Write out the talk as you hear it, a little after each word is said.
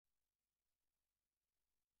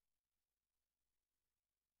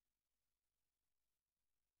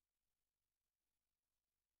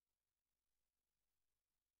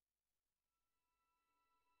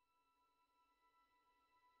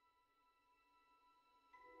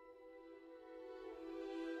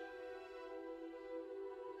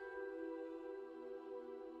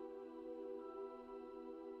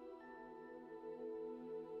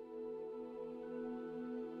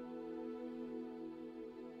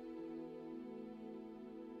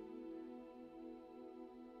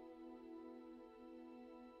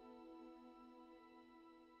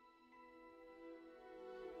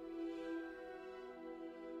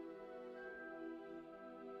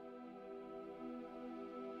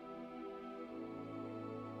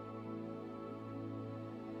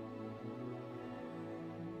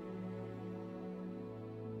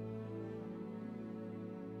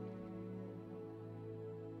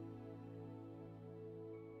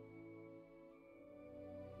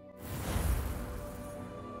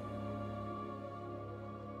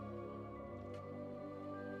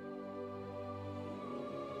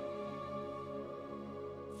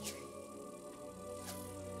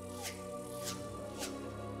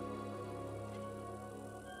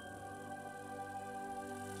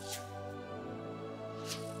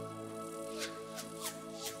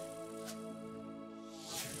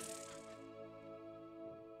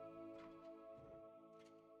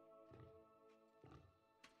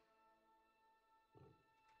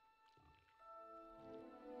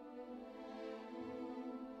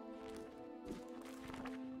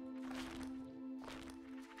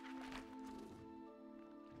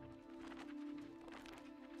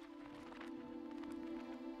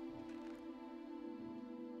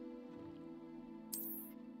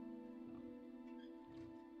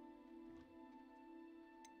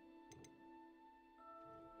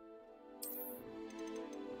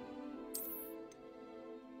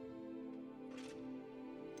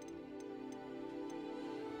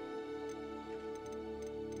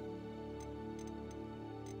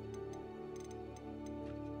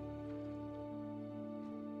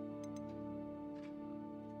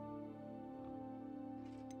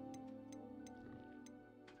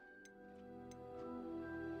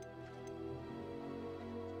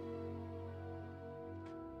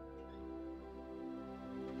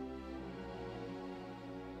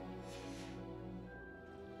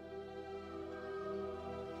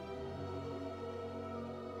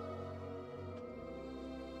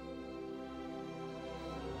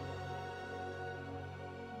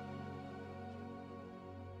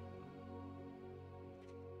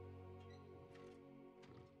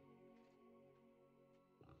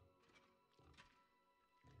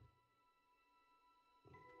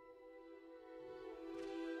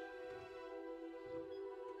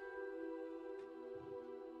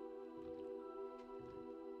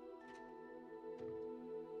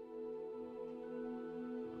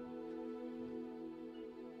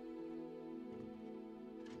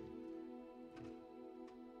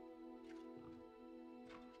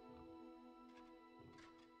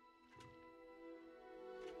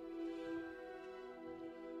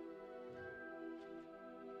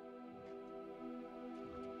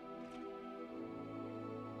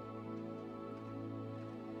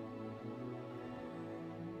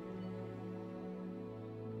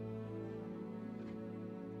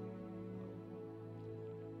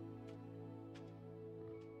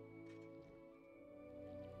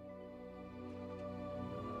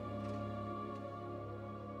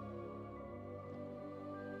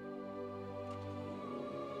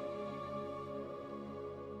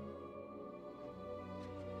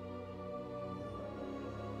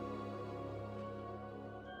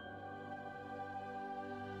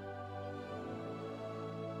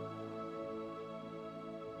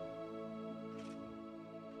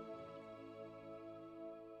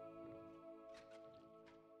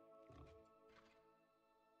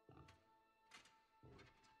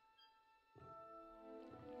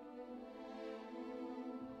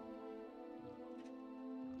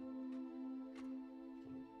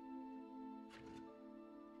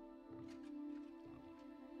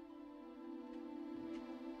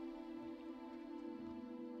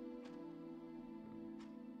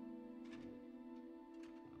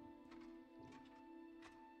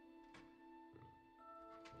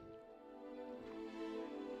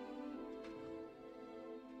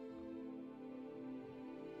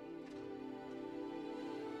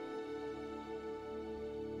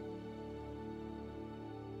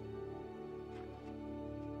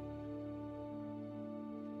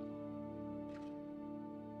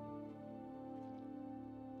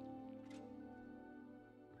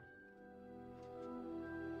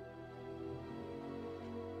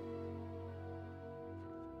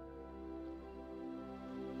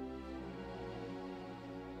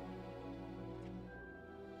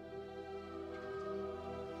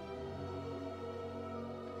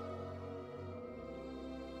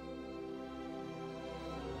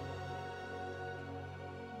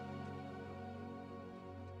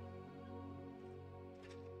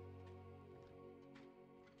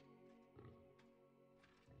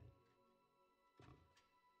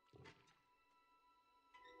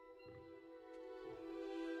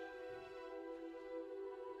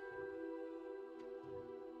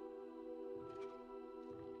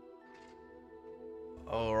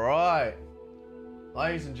All right,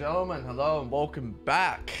 ladies and gentlemen, hello and welcome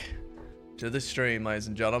back to the stream, ladies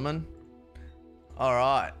and gentlemen. All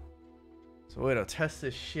right, so we're gonna test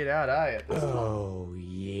this shit out, eh? At this time.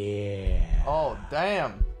 Yeah. Oh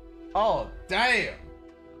damn! Oh damn!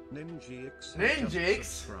 Ninjix. Ninjix?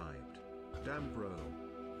 Subscribed. Damn bro.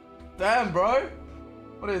 Damn, bro!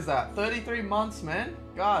 What is that? 33 months, man.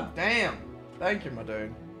 God damn! Thank you, my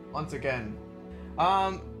dude. Once again.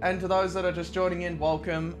 And to those that are just joining in,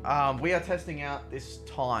 welcome. We are testing out this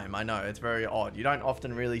time. I know, it's very odd. You don't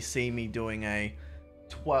often really see me doing a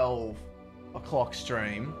 12 o'clock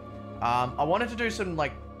stream. I wanted to do some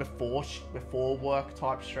like before work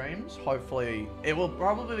type streams. Hopefully, it will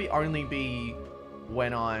probably only be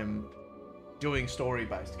when I'm doing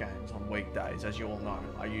story-based games on weekdays. As you all know,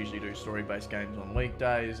 I usually do story-based games on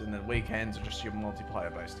weekdays, and then weekends are just your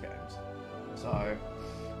multiplayer-based games. So,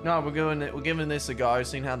 no, we're giving this a go,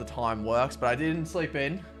 seeing how the time works. But I didn't sleep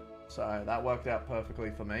in, so that worked out perfectly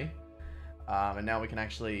for me. And now we can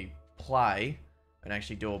actually play and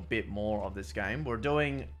actually do a bit more of this game. We're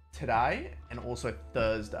doing today and also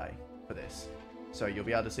Thursday for this, so you'll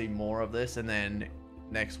be able to see more of this. And then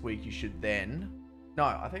next week you should then. No,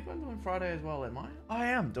 I think I'm doing Friday as well, am I? I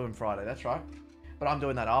am doing Friday, that's right. But I'm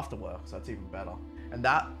doing that after work, so it's even better. And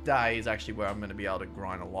that day is actually where I'm going to be able to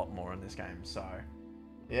grind a lot more in this game. So,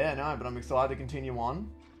 yeah, no, but I'm excited to continue on.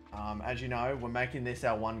 As you know, we're making this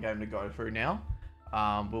our one game to go through now.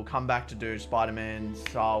 We'll come back to do Spider-Man,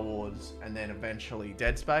 Star Wars, and then eventually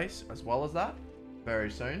Dead Space as well as that very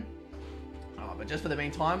soon. But just for the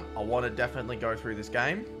meantime, I want to definitely go through this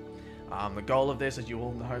game. The goal of this, as you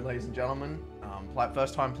all know, ladies and gentlemen,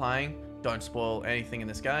 first time playing, don't spoil anything in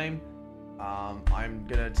this game. I'm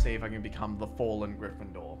gonna see if I can become the Fallen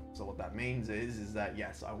Gryffindor. So what that means is that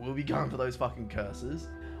yes, I will be going for those fucking curses.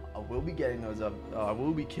 I will be getting those up. I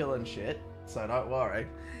will be killing shit. So don't worry,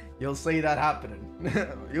 you'll see that happening.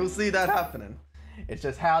 You'll see that happening. It's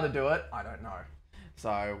just how to do it, I don't know.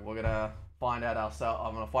 So we're gonna find out ourselves.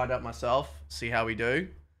 I'm gonna find out myself, see how we do,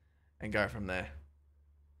 and go from there.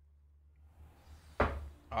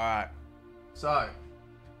 Alright, so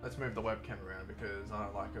let's move the webcam around because I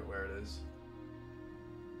don't like it where it is.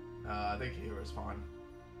 I think here is fine.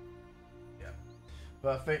 Yeah,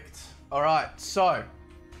 perfect. Alright, so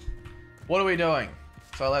what are we doing?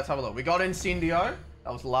 So let's have a look. We got Incendio.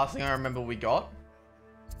 That was the last thing I remember we got.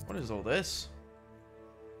 What is all this?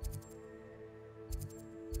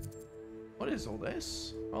 What is all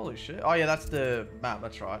this? Holy shit. Oh yeah, that's the map,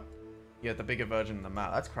 that's right. Yeah, the bigger version of the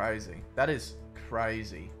map. That's crazy. That is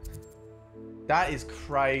crazy. That is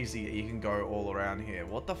crazy that you can go all around here.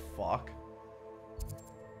 What the fuck?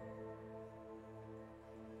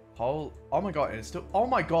 Oh my god, and it's still, oh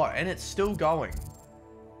my god, and it's still going.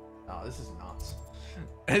 Oh, this is nuts.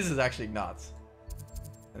 This is actually nuts.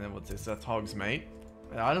 And then what's this? That's Hogsmeade.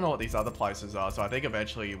 I don't know what these other places are, so I think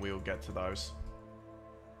eventually we'll get to those.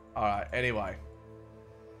 Alright, anyway.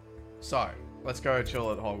 So, let's go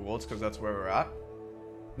chill at Hogwarts, because that's where we're at.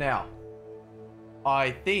 Now,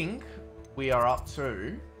 I think we are up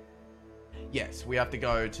to... Yes, we have to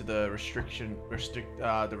go to the restricted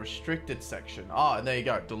section. Oh, and there you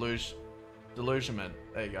go. Delusionment.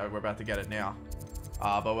 There you go. We're about to get it now.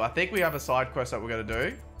 But I think we have a side quest that we're going to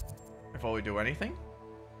do before we do anything.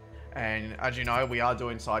 And as you know, we are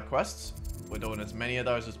doing side quests. We're doing as many of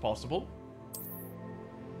those as possible.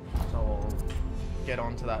 So we'll get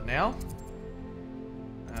on to that now.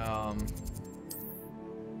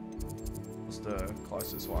 What's the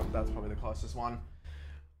closest one? That's probably the closest one.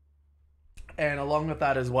 And along with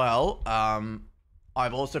that as well,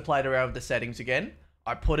 I've also played around with the settings again.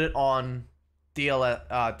 I put it on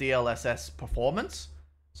DLSS performance.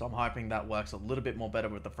 So I'm hoping that works a little bit more better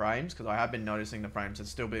with the frames, because I have been noticing the frames have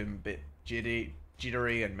still been a bit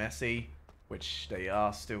jittery and messy, which they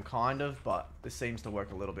are still kind of, but this seems to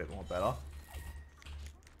work a little bit more better.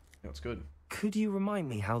 It's good. Could you remind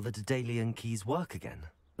me how the Daedalian keys work again?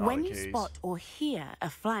 When you spot or hear a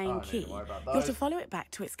flying key, you're to follow it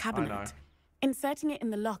back to its cabinet. Inserting it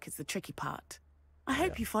in the lock is the tricky part. I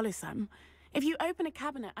hope you follow some. If you open a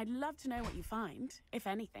cabinet, I'd love to know what you find, if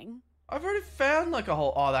anything. I've already found like a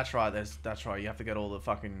whole... Oh, that's right. That's right. You have to get all the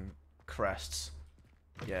fucking crests.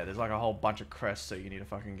 Yeah, there's like a whole bunch of crests that you need to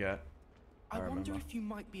fucking get. I wonder if you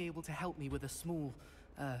might be able to help me with a small,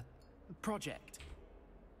 project.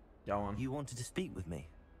 Go on. You wanted to speak with me?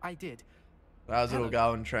 I did. How's it all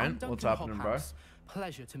going, Trent? What's happening, bro?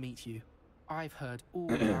 Pleasure to meet you. I've heard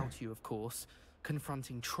all about you, of course,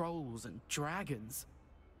 confronting trolls and dragons.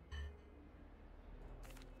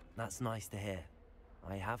 That's nice to hear.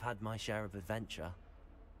 I have had my share of adventure.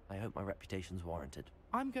 I hope my reputation's warranted.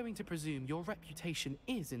 I'm going to presume your reputation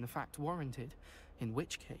is in fact warranted, in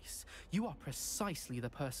which case, you are precisely the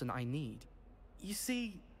person I need. You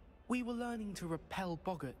see, we were learning to repel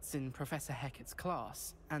boggarts in Professor Hecat's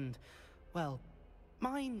class, and, well,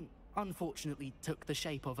 mine unfortunately took the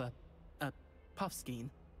shape of a puffskein.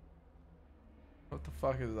 What the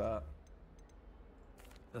fuck is that?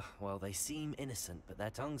 Ugh, well, they seem innocent, but their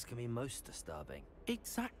tongues can be most disturbing.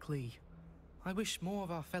 Exactly. I wish more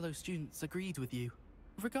of our fellow students agreed with you.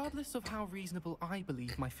 Regardless of how reasonable I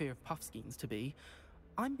believe my fear of puffskeins to be,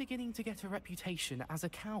 I'm beginning to get a reputation as a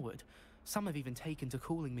coward. Some have even taken to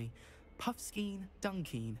calling me Puffskein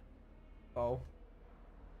Dunkeen. Oh.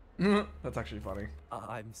 That's actually funny.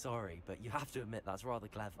 I'm sorry, but you have to admit that's rather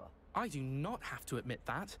clever. I do not have to admit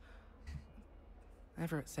that.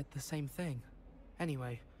 Everett said the same thing.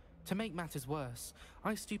 Anyway, to make matters worse,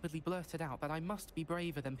 I stupidly blurted out that I must be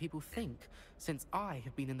braver than people think, since I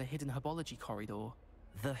have been in the hidden herbology corridor.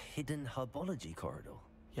 The hidden herbology corridor?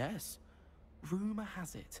 Yes. Rumor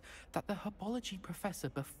has it that the herbology professor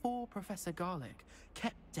before Professor Garlick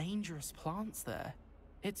kept dangerous plants there.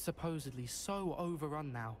 It's supposedly so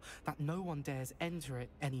overrun now that no one dares enter it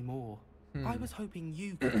anymore. I was hoping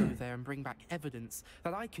you could go there and bring back evidence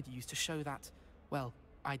that I could use to show that, well,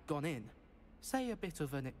 I'd gone in. Say a bit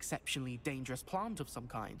of an exceptionally dangerous plant of some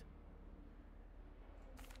kind.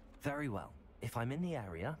 Very well. If I'm in the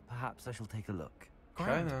area, perhaps I shall take a look.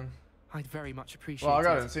 Okay then. I'd very much appreciate Well, I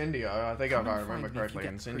got it. Incendio. I think Come if I and remember find me if you correctly,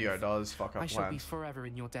 get Incendio proof. does fuck up I shall be plans. forever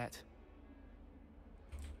in your debt.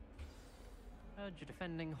 Heard you're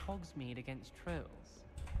defending Hogsmeade against trolls.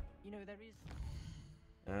 You know, there is...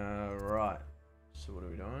 Right. So what are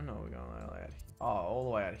we doing? Oh, we're going all the way out. Oh, all the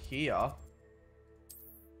way out here.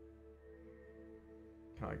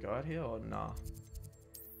 Can I go out here or nah?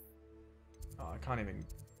 Oh, I can't even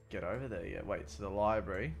get over there yet. Wait, so the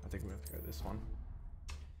library. I think we have to go this one.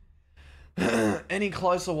 Any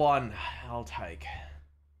closer one, I'll take.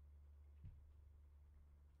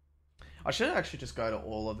 I should actually just go to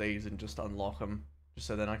all of these and just unlock them, just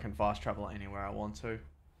so then I can fast travel anywhere I want to.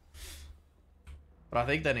 But I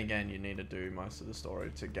think then again, you need to do most of the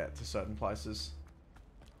story to get to certain places.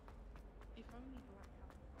 If only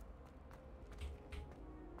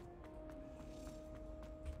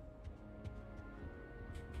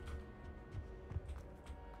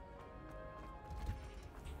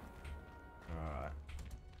Alright.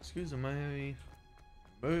 Excuse me.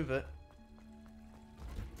 Move it.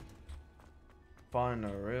 Find a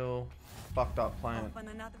real fucked up plant. Off on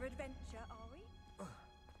another adventure, are we?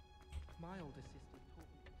 my older sister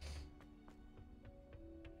taught me.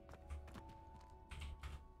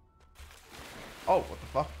 Oh, what the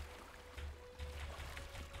fuck?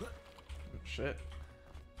 Shit.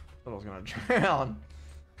 Thought I was gonna drown.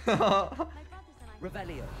 My brothers and I...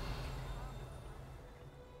 Revelio.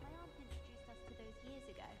 My aunt introduced us to those years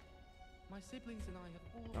ago. My siblings and I have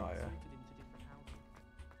all been Oh, yeah. sorted into different houses.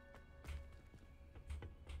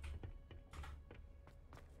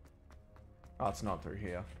 Oh, it's not through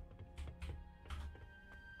here.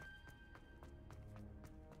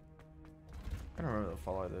 I don't remember to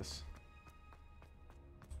follow this.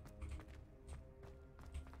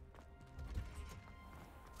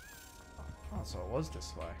 Oh, so it was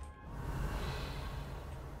this way.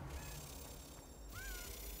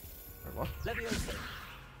 Wait, what? Leviosa.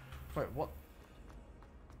 Wait, what?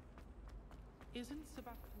 Isn't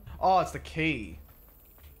Sebastian... Oh, it's the key.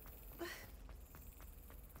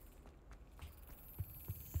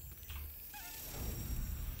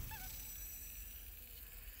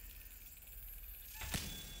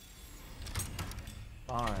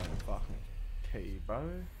 Fine, fucking key, bro.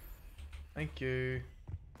 Thank you.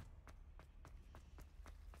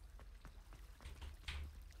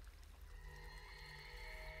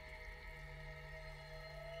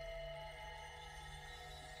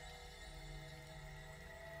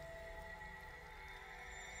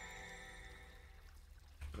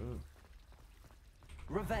 Ooh.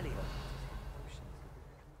 Revelio.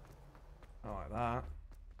 I like that.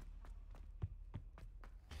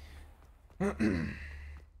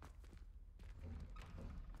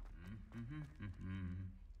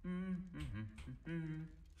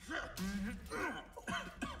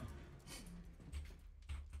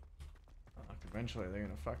 Eventually they're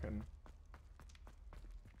gonna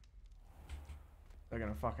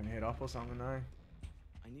fucking head up or something, eh?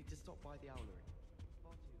 I need to stop by the owlery.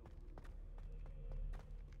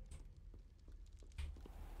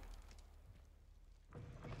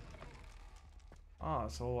 Oh,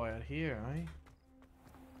 it's all the way out here, eh?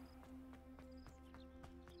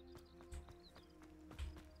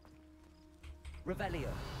 Revelio.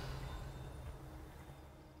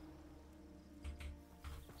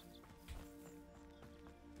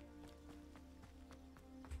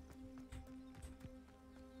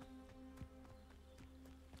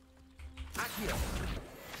 Accio.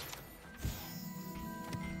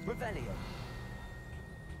 Revelio.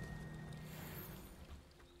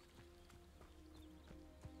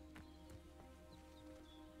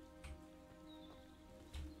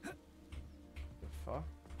 The fuck?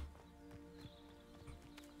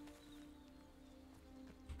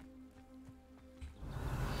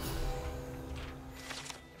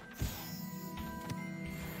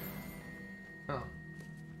 Huh.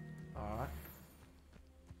 Alright.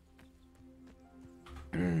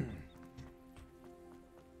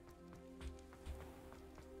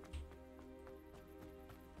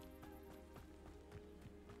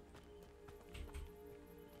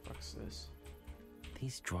 What's this?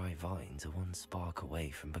 These dry vines are one spark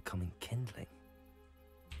away from becoming kindling.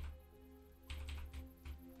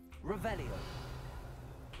 Revelio.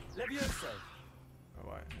 Levioso.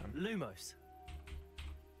 Oh wait, Lumos.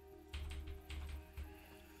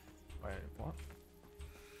 wait, what?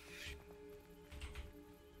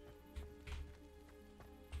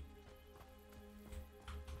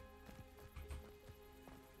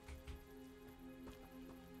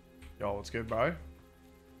 Yo, what's good, bro?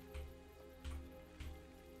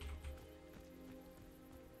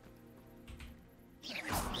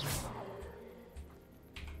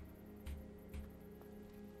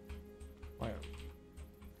 Wait.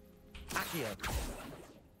 Accio.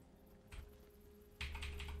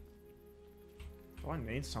 Do I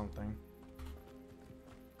need something?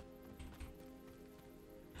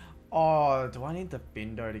 Oh, do I need the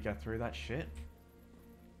bindo to get through that shit?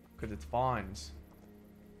 Because it's fines.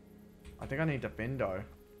 I think I need the bindo.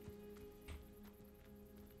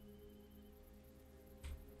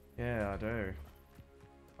 Yeah, I do.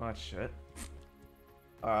 Oh, that's shit.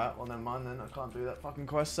 Alright, well never mind then. I can't do that fucking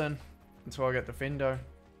quest then. Until I get the Findo.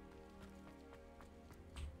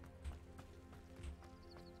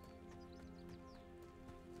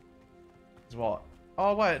 Is what?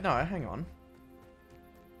 Oh wait, no, hang on.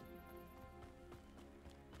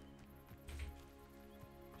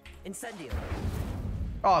 Incendio.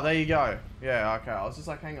 Oh, there you go. Yeah, okay. I was just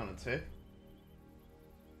like, hang on a tick.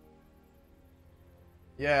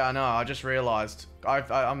 Yeah, I know. I just realized.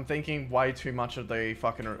 I'm thinking way too much of the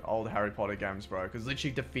fucking old Harry Potter games, bro. Because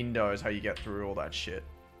literally Defendo is how you get through all that shit.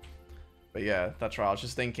 But yeah, that's right. I was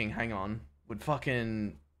just thinking, hang on. Would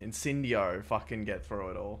fucking Incendio fucking get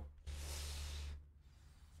through it all?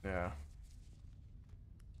 Yeah.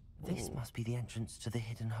 This Ooh. must be the entrance to the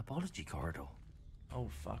hidden herbology corridor. Oh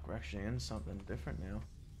fuck, we're actually in something different now.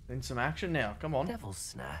 In some action now. Come on. Devil's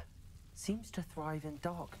Snare seems to thrive in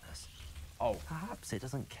darkness. Oh. Perhaps it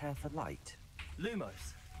doesn't care for light.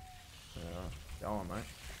 Lumos. Yeah, go on, mate.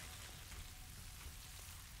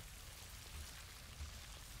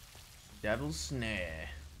 Devil's Snare.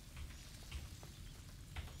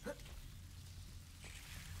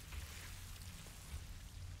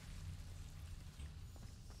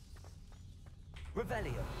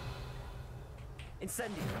 Revelio.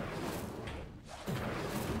 Incendio.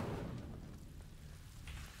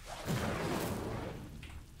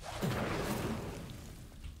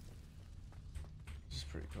 This is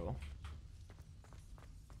pretty cool.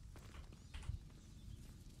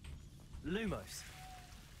 Lumos.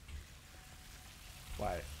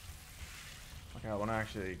 Wait. Okay, I want to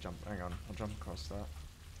actually jump. Hang on, I'll jump across that.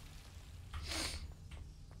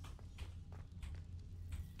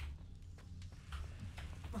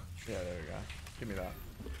 Yeah, there we go. Give me that.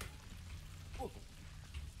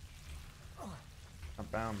 I'm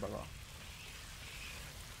bound, brother.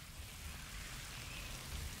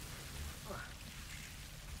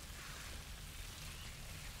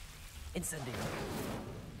 Incendio.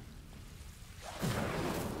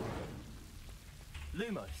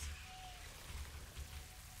 Lumos.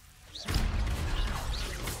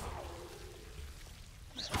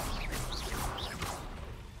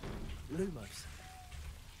 Lumos.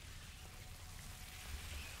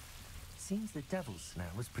 Seems the Devil's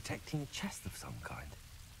Snare was protecting a chest of some kind.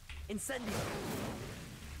 Incendio.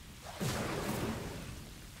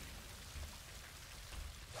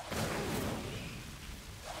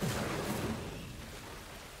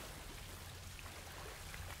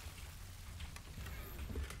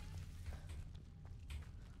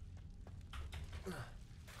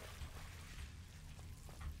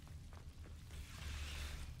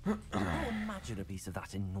 I imagine a piece of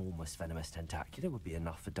that enormous venomous tentacular would be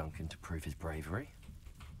enough for Duncan to prove his bravery.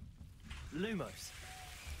 Lumos.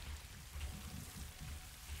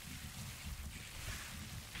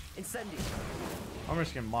 Incendio. I'm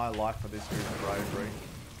risking my life for this dude's bravery.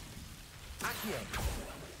 Accio.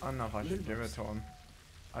 I don't know if I should give it to him.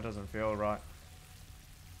 That doesn't feel right.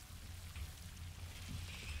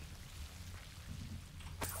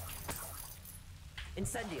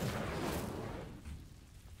 Incendium.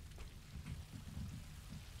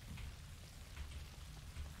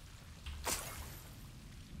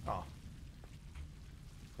 Oh.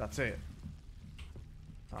 That's it.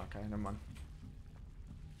 Okay, never mind.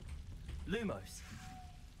 Lumos.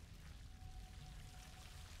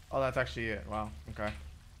 Oh, that's actually it. Wow. Okay.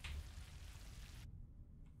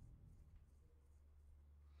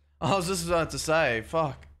 I was just about to say,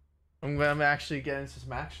 fuck. I'm actually getting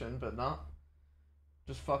some action, but not.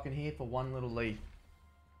 Just fucking here for one little leaf.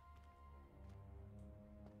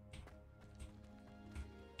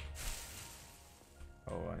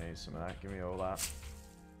 Oh, I need some of that. Give me all that.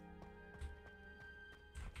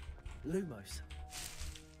 Lumos.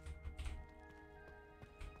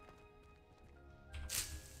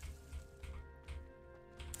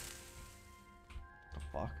 The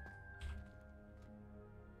fuck?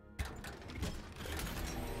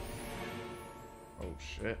 Oh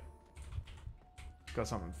shit. Got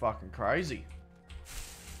something fucking crazy.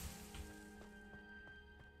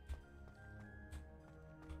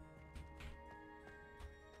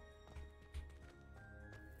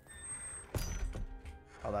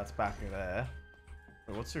 Oh, that's back there.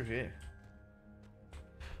 Wait, what's through here?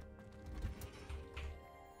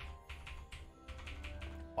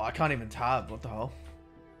 Oh, I can't even tab. What the hell?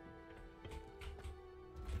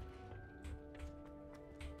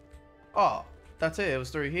 Oh, that's it. It was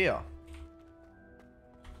through here.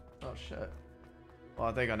 Oh, shit. Well,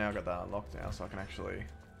 I think I now got that unlocked now, so I can actually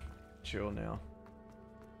chill now.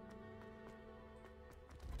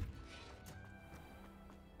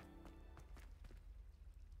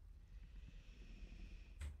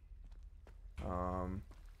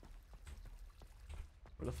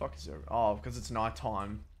 Where the fuck is it? Oh, because it's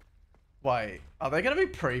nighttime. Wait, are they gonna be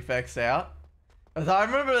prefects out? Because I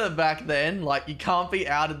remember that back then, like, you can't be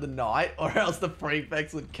out in the night or else the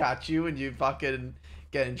prefects would catch you and you fucking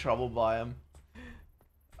get in trouble by them.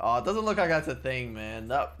 Oh, it doesn't look like that's a thing, man.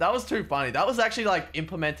 That was too funny. That was actually like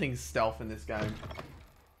implementing stealth in this game.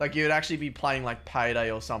 Like you would actually be playing like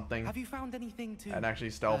Payday or something. Have you found anything to and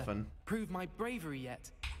actually stealthing. Prove my bravery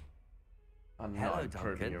yet? I'm Hello, not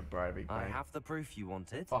proving Duncan. your bravery, I mate. have the proof you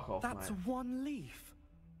wanted. Fuck off, That's mate. one leaf.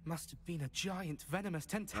 Must have been a giant venomous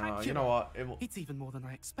tentacular. Oh, you know what? It's even more than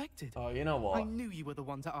I expected. Oh, you know what? I knew you were the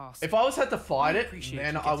one to ask. If I was had to fight it, appreciate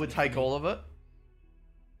then you I would getting it take for me. all of it.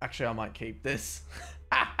 Actually, I might keep this.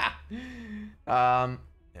 Yeah,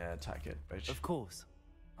 take it, bitch. Of course.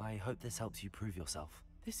 I hope this helps you prove yourself.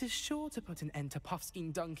 This is sure to put an end to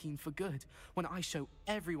Puffskein Dunkin for good when I show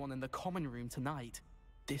everyone in the common room tonight.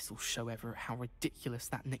 This'll show Everett how ridiculous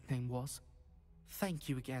that nickname was. Thank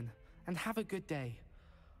you again, and have a good day.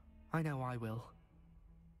 I know I will.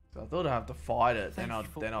 So I thought I'd have to fight it, Thank then you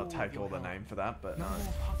for I'll all of take your all the help. name for that, but No no.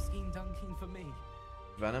 more Puffskein Dunkin for me.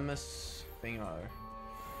 Venomous thingo.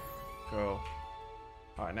 Cool.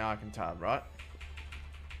 Alright, now I can tab, right?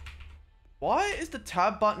 Why is the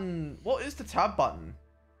tab button... What is the tab button?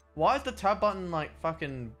 Why is the tab button, like,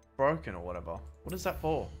 fucking broken or whatever? What is that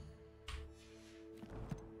for?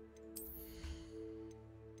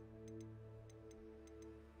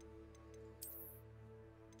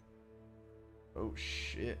 Oh,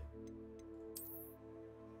 shit.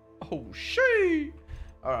 Oh, shit!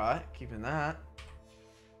 Alright, keeping that.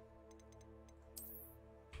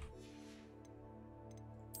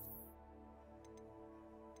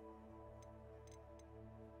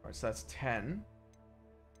 Alright, so that's 10.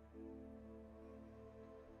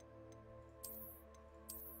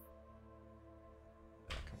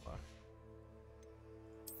 Yeah, come on.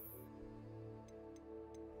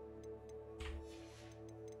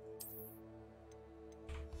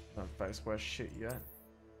 Don't face worse shit yet.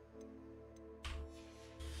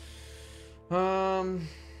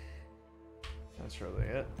 That's really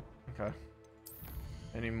it. Okay.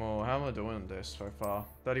 Any more? How am I doing on this so far?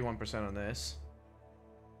 31% on this.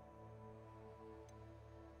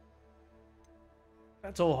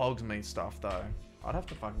 That's all Hogsmeade stuff, though. I'd have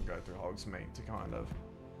to fucking go through Hogsmeade to kind of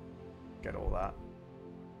get all that.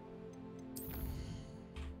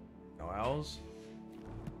 No owls.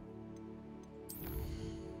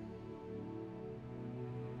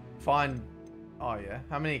 Find... Oh, yeah.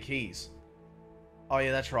 How many keys? Oh,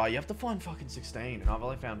 yeah, that's right. You have to find fucking 16, and I've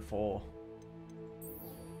only found 4.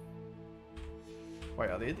 Wait,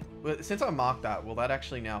 are they... Since I marked that, will that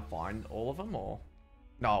actually now find all of them, or...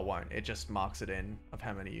 No, it won't. It just marks it in of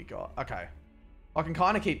how many you got. Okay. I can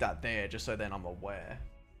kind of keep that there, just so then I'm aware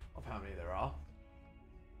of how many there are.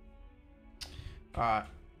 Alright.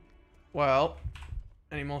 Well,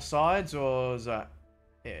 any more sides, or is that...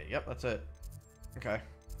 Yeah, yep, that's it. Okay.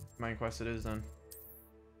 Main quest it is, then.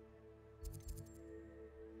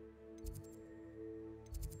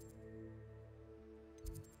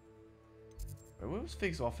 Where was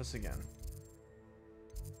Fig's office again?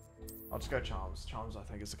 I'll just go Charms. Charms, I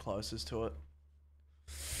think, is the closest to it.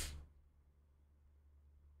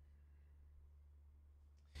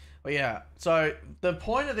 But yeah, so the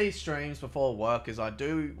point of these streams before work is I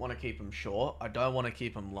do want to keep them short. I don't want to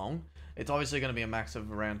keep them long. It's obviously going to be a max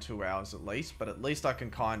of around 2 hours at least, but at least I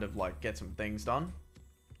can kind of like get some things done.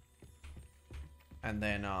 And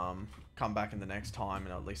then come back in the next time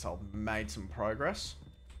and at least I'll made some progress.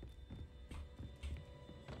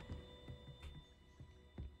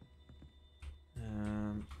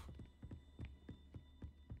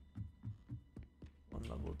 One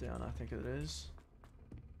level down, I think it is.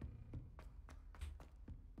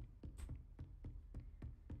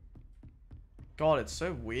 God, it's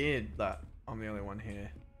so weird that I'm the only one here.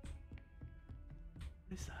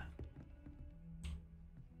 What is that?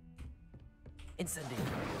 Incendio.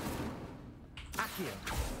 Accio.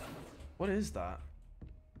 What is that?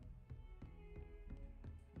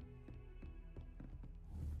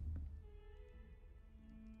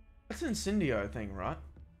 That's an Incendio thing, right?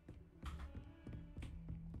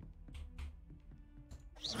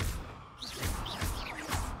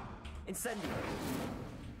 Incendio.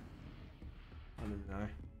 I don't know.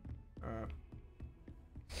 How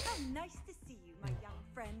nice to see you, my young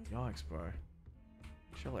friend. Yikes, bro.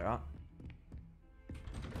 Chill out.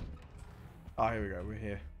 Oh, here we go. We're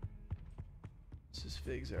here. This is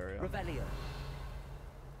Fig's area. Revelio.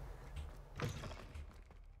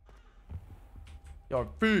 Yo,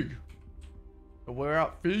 Fig. We're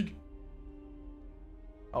out, Fig.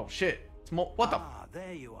 Oh shit. It's more. What the? Ah,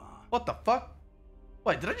 there you are. What the fuck?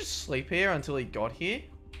 Wait, did I just sleep here until he got here?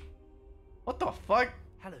 What the fuck?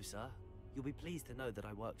 Hello, sir. You'll be pleased to know that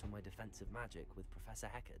I worked on my defensive magic with Professor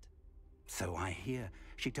Heckard. So I hear.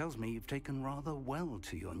 She tells me you've taken rather well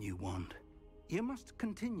to your new wand. You must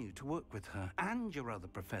continue to work with her and your other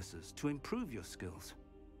professors to improve your skills.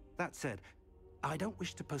 That said, I don't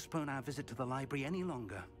wish to postpone our visit to the library any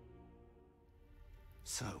longer.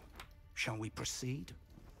 So, shall we proceed?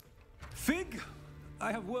 Fig,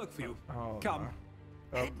 I have work for you. Oh, come. No.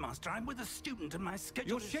 Headmaster, I'm with a student and my schedule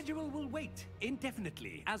Your schedule will wait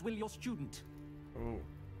indefinitely, as will your student. Ooh.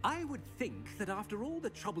 I would think that after all the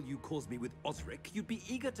trouble you caused me with Osric, you'd be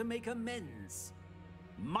eager to make amends.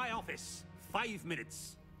 My office, 5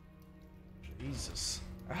 minutes. Jesus.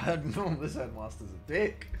 This headmaster's a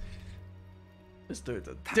dick. This dude's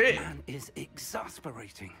a That dick. man is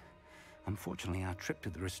exasperating. Unfortunately, our trip to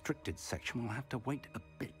the restricted section will have to wait a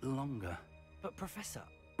bit longer. But Professor...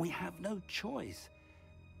 We have no choice.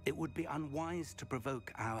 It would be unwise to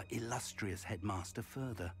provoke our illustrious headmaster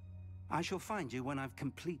further. I shall find you when I've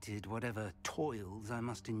completed whatever toils I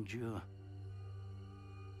must endure.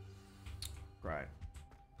 Great.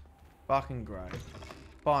 Fucking great.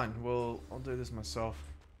 Fine, I'll do this myself.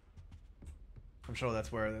 I'm sure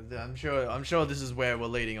that's where I'm sure this is where we're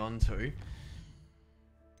leading on to.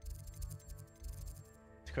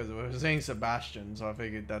 Because we're seeing Sebastian, so I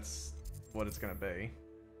figured that's what it's gonna be.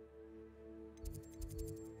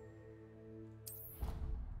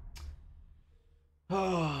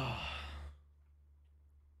 Oh.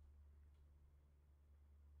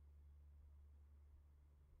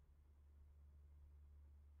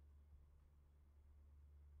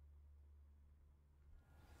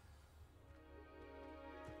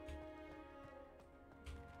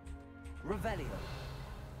 Revelio.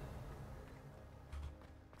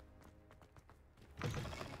 I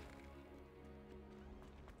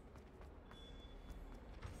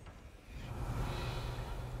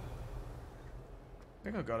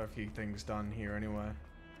think I got a few things done here anyway.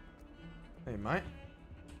 Hey, mate.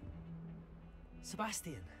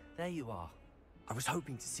 Sebastian, there you are. I was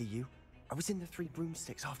hoping to see you. I was in the Three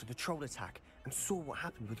Broomsticks after the troll attack and saw what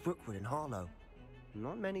happened with Rookwood and Harlow.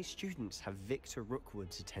 Not many students have Victor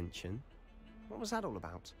Rookwood's attention. What was that all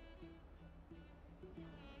about?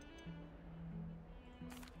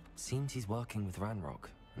 Seems he's working with Ranrock,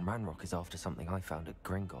 and Ranrock is after something I found at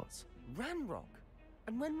Gringotts. Ranrock?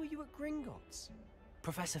 And when were you at Gringotts?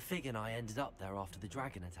 Professor Fig and I ended up there after the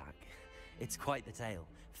dragon attack. It's quite the tale.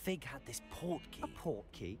 Fig had this port key. A port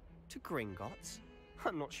key? To Gringotts?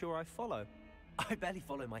 I'm not sure I follow. I barely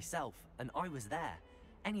follow myself, and I was there.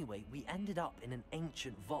 Anyway, we ended up in an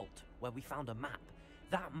ancient vault where we found a map.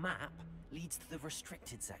 That map leads to the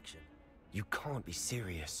restricted section. You can't be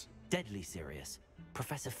serious. Deadly serious.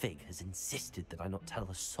 Professor Fig has insisted that I not tell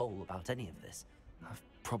a soul about any of this. I've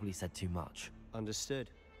probably said too much. Understood.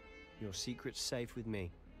 Your secret's safe with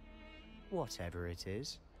me. Whatever it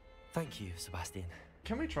is. Thank you, Sebastian.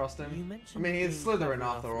 Can we trust him? You mentioned I mean, he's Slytherin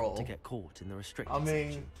after all. To get caught in the restricted I mean,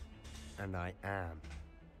 section. And I am.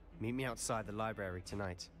 Meet me outside the library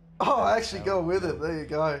tonight. Oh, actually go with it. There you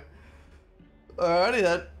go. Alrighty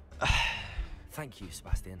then. Thank you,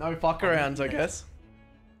 Sebastian. No fuck arounds, I guess.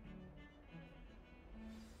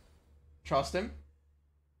 Trust him?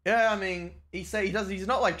 Yeah, I mean, he's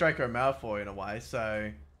not like Draco Malfoy in a way,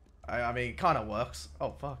 so I mean, it kind of works.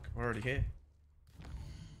 Oh fuck, we're already here.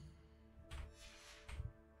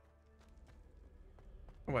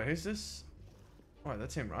 Oh, wait, who's this? Oh,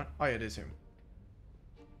 that's him, right? Oh yeah, it is him.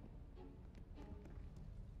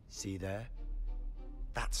 See there?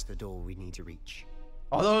 That's the door we need to reach.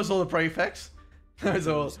 Oh, those are all the prefects? Those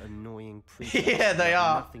are all annoying prefects. Yeah, they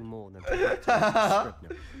are. Nothing more than Scribner,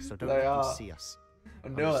 so don't let them see us.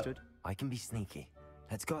 Understood? I can be sneaky.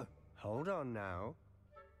 Let's go. Hold on now.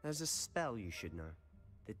 There's a spell you should know.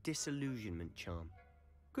 The Disillusionment Charm.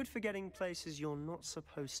 Good for getting places you're not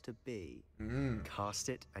supposed to be. Cast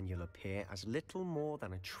it and you'll appear as little more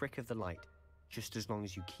than a trick of the light. Just as long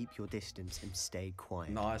as you keep your distance and stay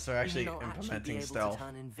quiet. Nice, they're actually implementing stealth.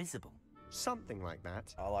 Turn invisible. Something like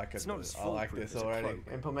that. I like it. It's not as I like this already.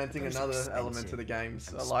 Implementing Those another expensive. element to the games.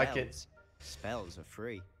 And I like it. Spells are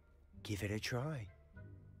free. Give it a try.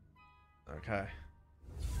 Okay.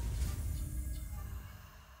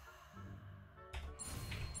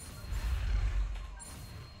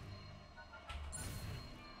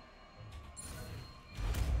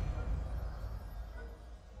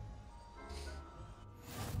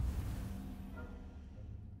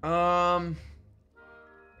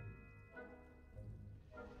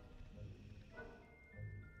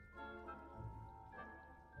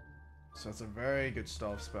 So it's a very good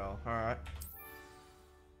stealth spell. Alright.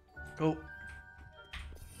 Cool.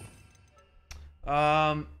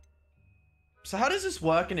 So how does this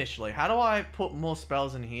work initially? How do I put more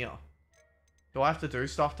spells in here? Do I have to do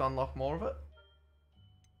stuff to unlock more of it?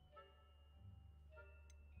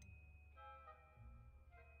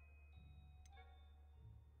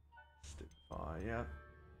 Stipify, yeah.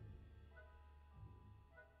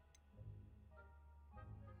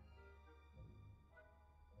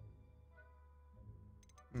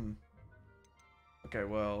 Okay,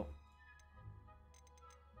 well,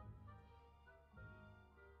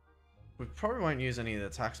 we probably won't use any of the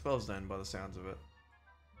attack spells then, by the sounds of it.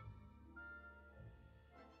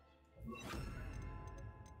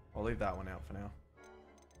 I'll leave that one out for now.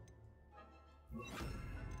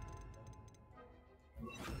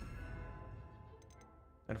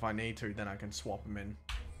 And if I need to, then I can swap them in.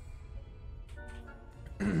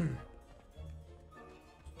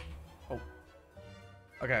 Oh.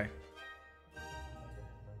 Okay.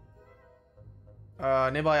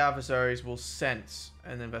 Nearby adversaries will sense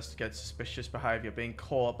and investigate suspicious behavior. Being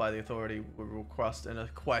caught by the authority will request a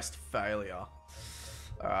quest failure.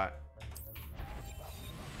 Alright.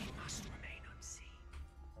 We must remain unseen.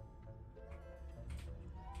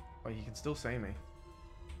 Oh, you can still see me.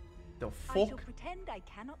 The I shall fuck? pretend I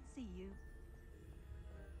cannot see you.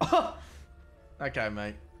 Okay,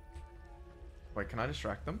 mate. Wait, can I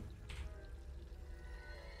distract them?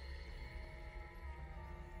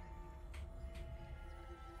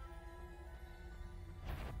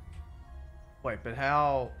 Wait, but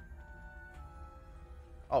how...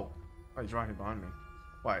 Oh. Oh, he's right here behind me.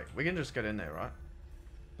 Wait, we can just get in there, right?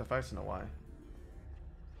 They're facing away.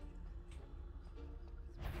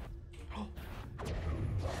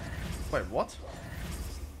 Wait, what?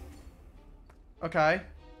 Okay.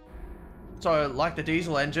 So, like the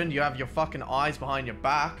diesel engine, you have your fucking eyes behind your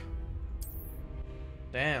back.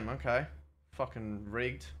 Damn, okay. Fucking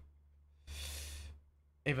rigged.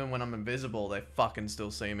 Even when I'm invisible, they fucking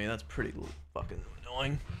still see me. That's pretty fucking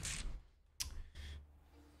annoying.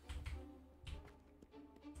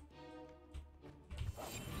 I'll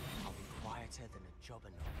be quieter than a jobber.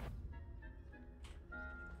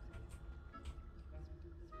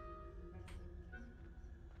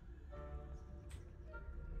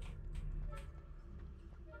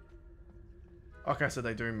 Okay, so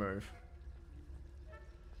they do move.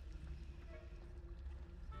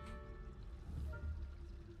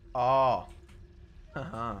 Oh.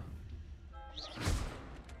 Haha.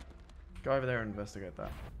 Go over there and investigate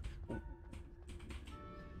that. Ooh.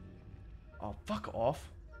 Oh, fuck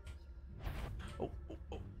off. Oh, oh,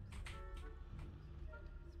 oh.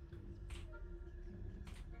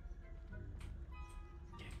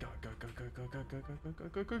 Yeah, go, go, go, go, go, go, go, go, go,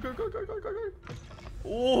 go, go, go, go, go, go, go, go.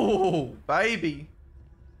 Oh, baby.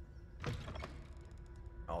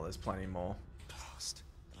 Oh, there's plenty more. Blast.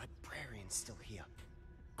 The librarian's still here.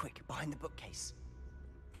 Quick, behind the bookcase.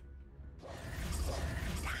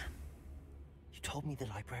 Damn. You told me the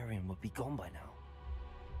librarian would be gone by now.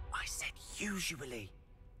 I said usually,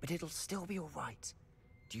 but it'll still be all right.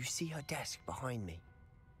 Do you see her desk behind me?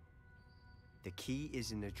 The key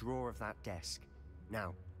is in the drawer of that desk.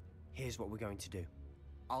 Now, here's what we're going to do.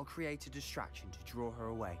 I'll create a distraction to draw her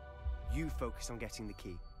away. You focus on getting the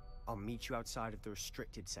key. I'll meet you outside of the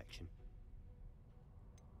restricted section.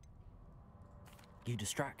 You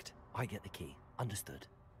distract, I get the key. Understood.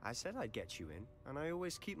 I said I'd get you in, and I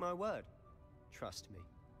always keep my word. Trust me.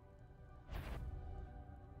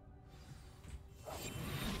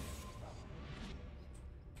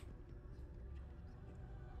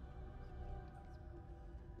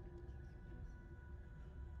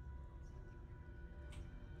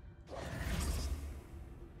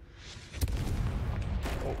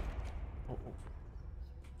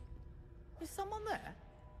 Is someone there?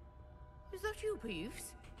 Is that you,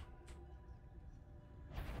 Peeves?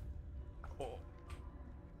 Oh.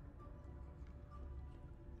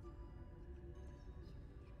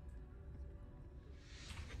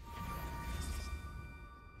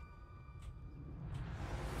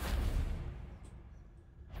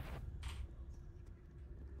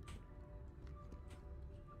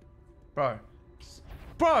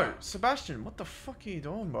 Bro, Sebastian, what the fuck are you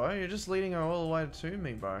doing, bro? You're just leading her all the way to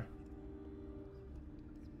me, bro.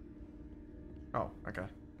 Oh, okay.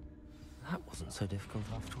 That wasn't so difficult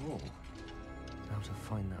after all. How to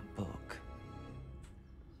find that book.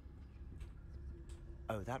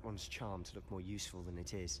 Oh, that one's charmed to look more useful than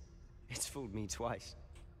it is. It's fooled me twice.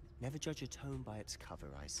 Never judge a tome by its cover,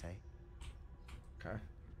 I say. Okay.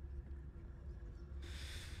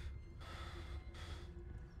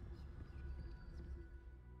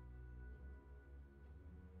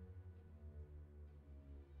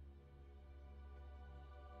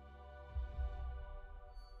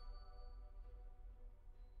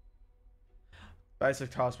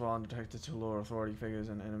 Basic tasks while undetected to lure authority figures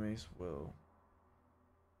and enemies will.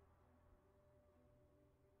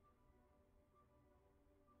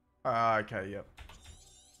 Okay, yep.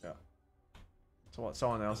 Yeah. So what,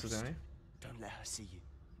 someone else is doing it? Don't let her see you.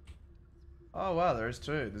 Oh wow, there is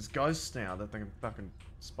two. There's ghosts now that they can fucking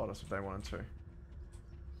spot us if they wanted to.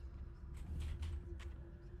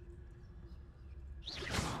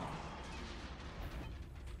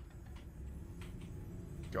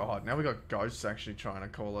 God, now we got ghosts actually trying to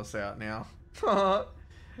call us out now. Fuck.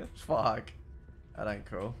 That ain't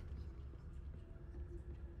cool.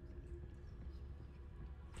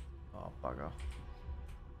 Oh, bugger.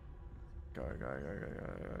 Go, go, go, go,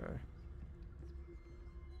 go, go.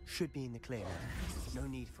 Should be in the clear now. No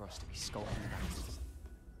need for us to be skulking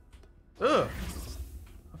about. Ugh!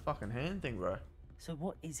 A fucking hand thing, bro. So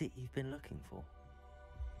what is it you've been looking for?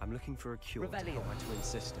 I'm looking for a cure to help my twin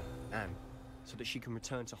sister, Anne, so that she can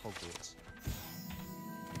return to Hogwarts.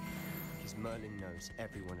 Because Merlin knows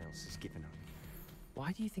everyone else has given up.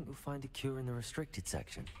 Why do you think you'll find a cure in the restricted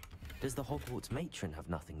section? Does the Hogwarts matron have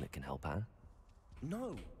nothing that can help Anne?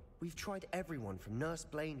 No, we've tried everyone from Nurse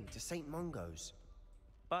Blaney to St. Mungo's.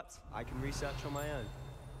 But I can research on my own.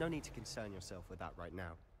 No need to concern yourself with that right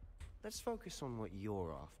now. Let's focus on what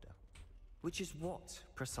you're after. Which is what,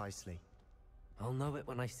 precisely? I'll know it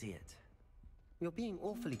when I see it. You're being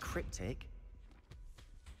awfully cryptic.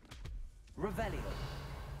 Revelio.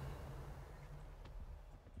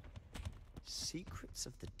 Secrets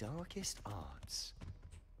of the darkest arts.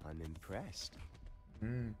 I'm impressed.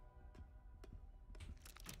 Hmm.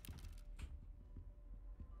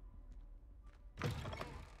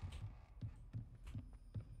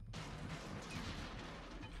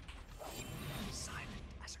 Silent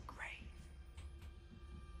as a grave.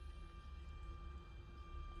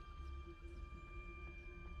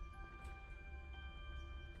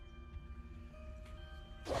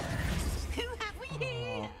 Who have we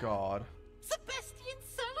here? Oh, God. Sebastian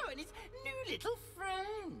Sallow and his new little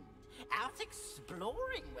friend. Out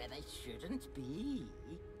exploring where they shouldn't be.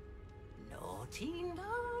 Naughty,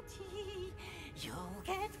 naughty. You'll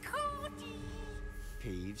get caughty.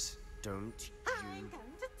 Peeves, don't you... I'm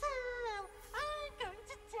going to tell. I'm going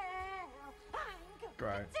to tell. I'm going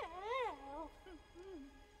Great. to tell.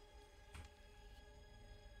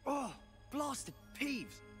 Oh, blasted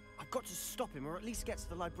Peeves! I've got to stop him, or at least get to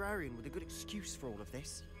the librarian with a good excuse for all of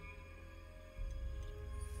this.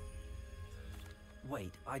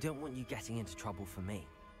 Wait, I don't want you getting into trouble for me.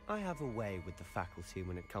 I have a way with the faculty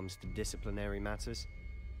when it comes to disciplinary matters.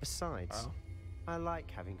 Besides, I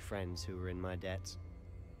like having friends who are in my debt.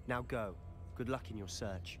 Now go. Good luck in your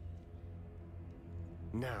search.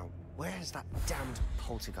 Now, where has that damned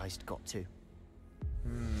poltergeist got to?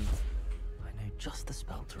 I know just the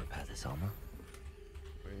spell to repair this armor.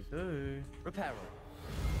 We do. Repair.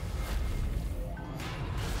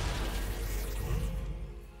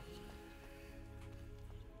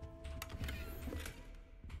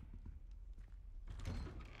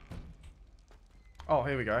 Oh,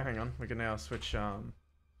 here we go. Hang on. We can now switch,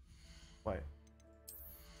 wait.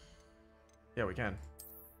 Yeah, we can.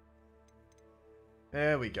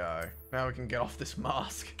 There we go. Now we can get off this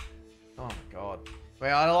mask. Oh my god.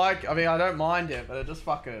 I mean, I don't mind it, but it just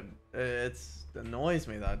fucking, it annoys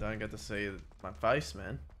me that I don't get to see my face,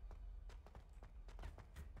 man.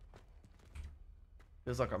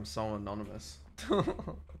 Feels like I'm so anonymous.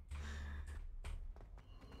 Of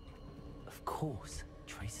course,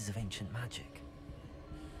 traces of ancient magic.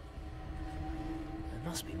 There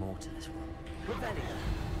must be more to this room. Revelio.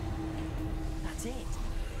 That's it.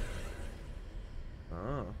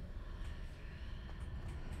 Oh.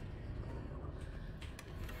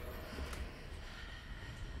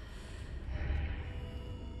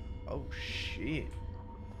 Oh shit.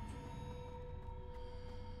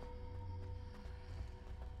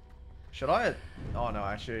 Should I? Oh no,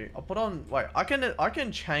 actually, I'll put on. Wait, I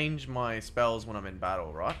can change my spells when I'm in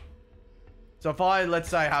battle, right? So if I, let's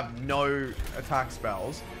say, have no attack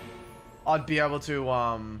spells, I'd be able to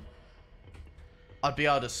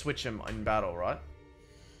switch them in battle, right?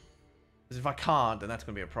 Because if I can't, then that's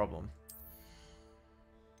gonna be a problem.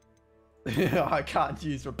 I can't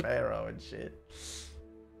use Reparo and shit.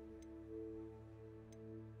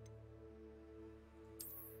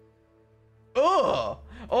 Oh!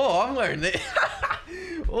 Oh, I'm wearing these.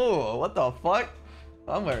 Oh, what the fuck?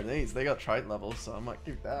 I'm wearing these. They got trait levels, so I might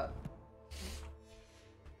keep that.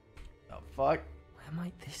 The fuck? Where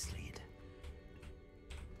might this lead?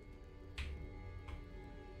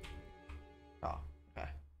 Oh, okay.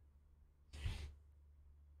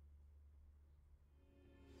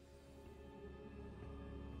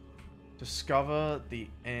 Discover the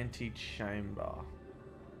antechamber.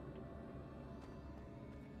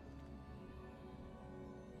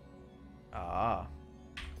 Ah.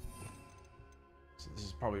 So this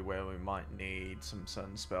is probably where we might need some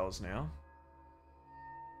certain spells now.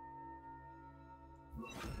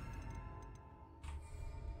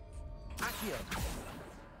 Accio.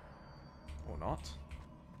 Or not.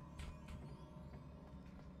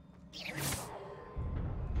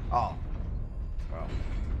 Oh. Well.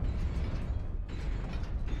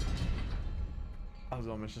 I was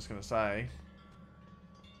almost just gonna say.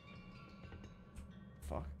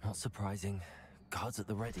 Fuck. Not surprising. Guards at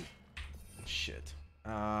the ready. Shit.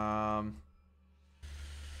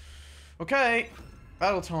 Okay.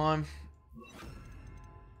 Battle time.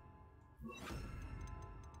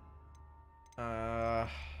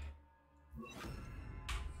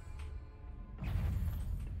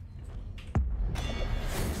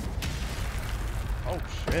 Oh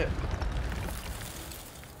shit.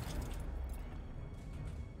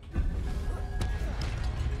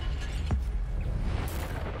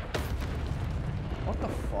 What the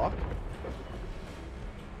fuck?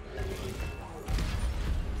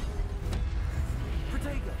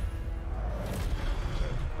 Protego.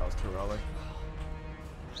 That was too early.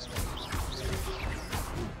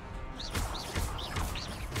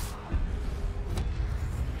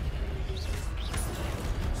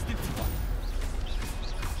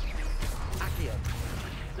 Accio.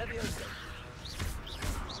 Levioso.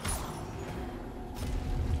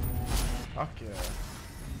 Fuck yeah.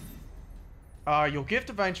 Your gift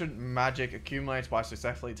of ancient magic accumulates by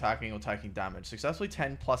successfully attacking or taking damage. Successfully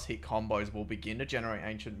 10+ hit combos will begin to generate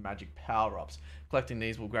ancient magic power-ups. Collecting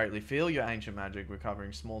these will greatly heal your ancient magic,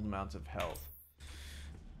 recovering small amounts of health.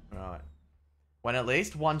 Right. When at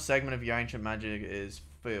least one segment of your ancient magic is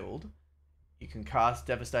filled, you can cast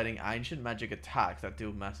devastating ancient magic attacks that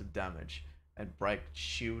deal massive damage and break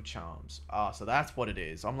shield charms. Ah, so that's what it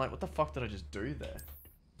is. I'm like, what the fuck did I just do there?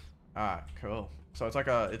 Alright, cool. So it's like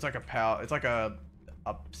a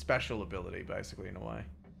special ability, basically, in a way.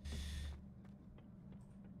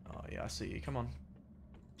 Oh yeah, I see you. Come on.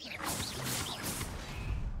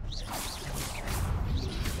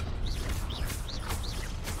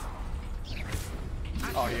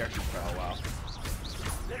 Oh, he actually fell. Wow.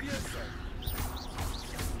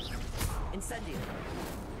 Incendio.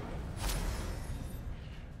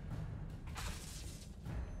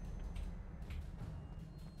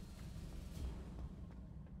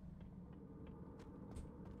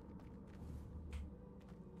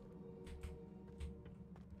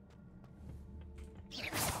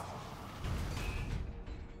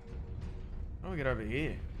 How do we get over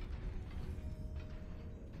here?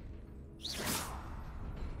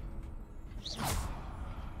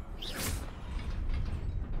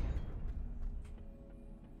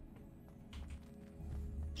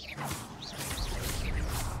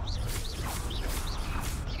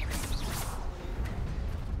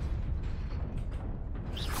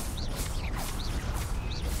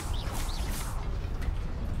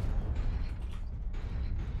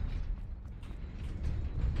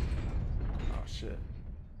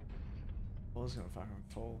 was gonna fucking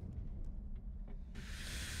fall.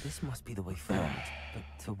 This must be the way forward, but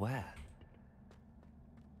to where?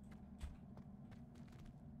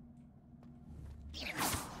 Wait,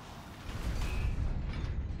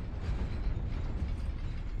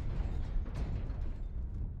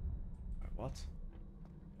 what?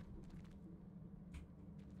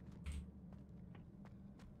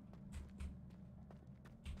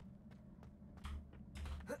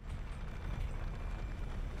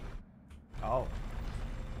 Oh.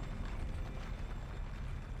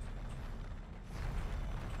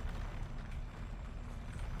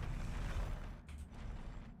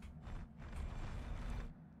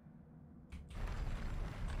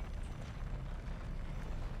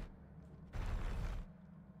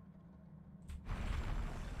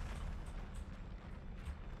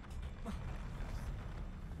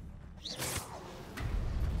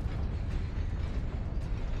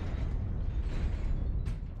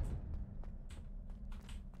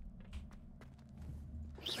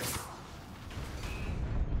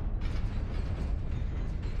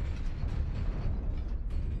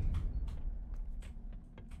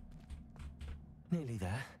 Nearly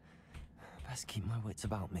there. Best keep my wits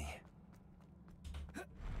about me.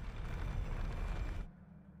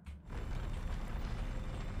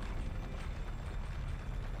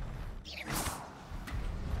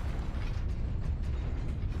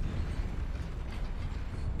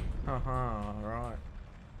 Right.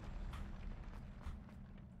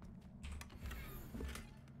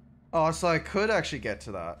 Oh, so I could actually get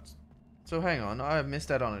to that. So hang on, I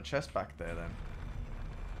missed out on a chest back there then.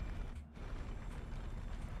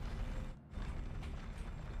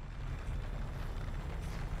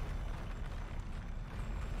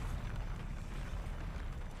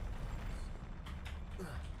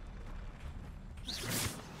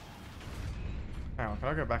 Hang on, can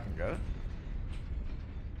I go back and get it?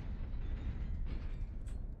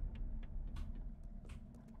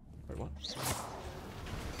 Wait, what?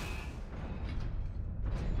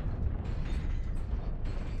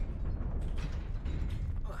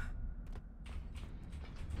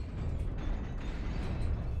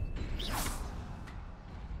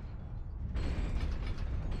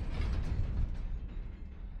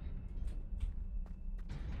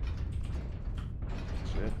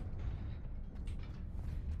 Shit.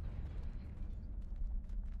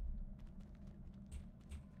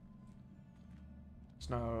 There's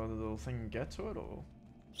no other little thing to get to it, or?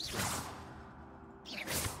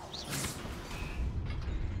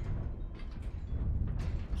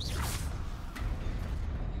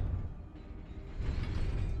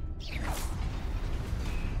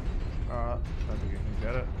 Alright, I think you can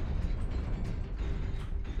get it.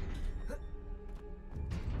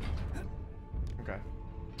 Okay.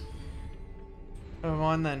 Never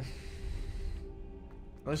mind then.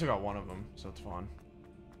 At least I got one of them, so it's fine.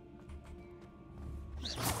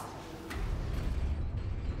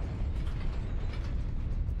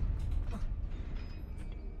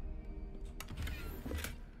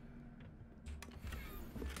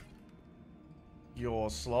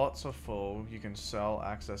 Your slots are full. You can sell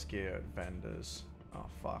access gear at vendors. Oh,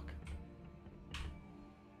 fuck.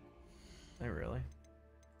 They really?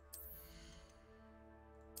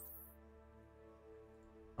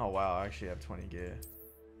 Oh, wow. I actually have 20 gear.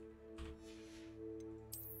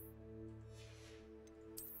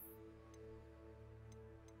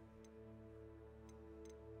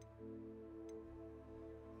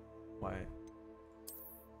 Wait.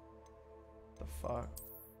 The fuck?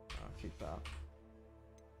 I'll keep that.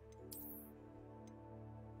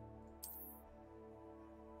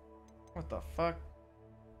 What the fuck?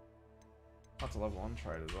 That's a level 1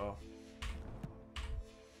 trade as well.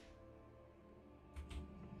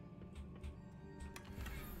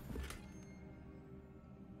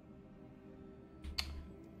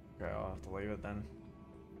 Okay, I'll have to leave it then.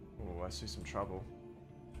 Oh, I see some trouble.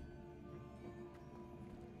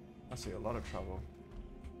 I see a lot of trouble.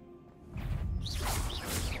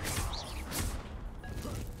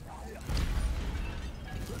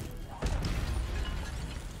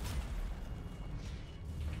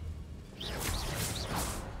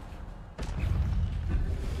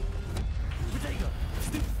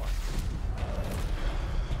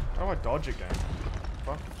 How do I dodge again?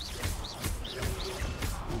 Fuck.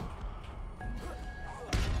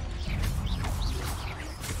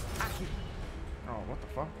 Oh, what the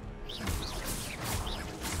fuck?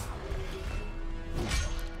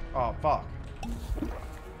 Oh, fuck. What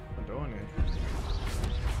am I doing here?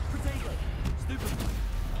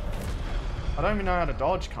 I don't even know how to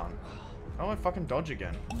dodge, cunt. How do I fucking dodge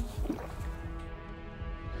again?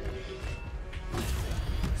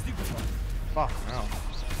 Fuck, no.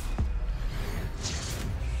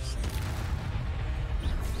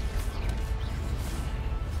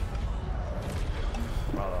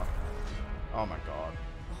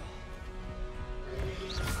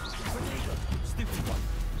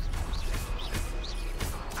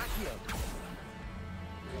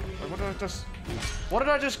 What did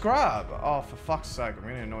I just grab? Oh, for fuck's sake, I'm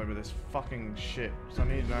getting annoyed with this fucking shit. So I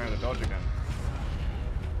need to know how to dodge again.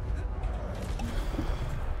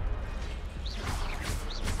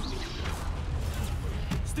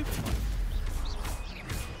 Stupid.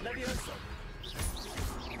 Levioso.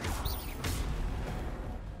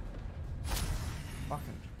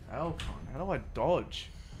 Fucking hell, how do I dodge?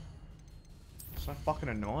 So fucking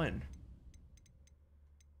annoying.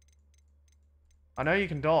 I know you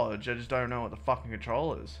can dodge, I just don't know what the fucking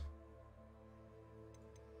control is.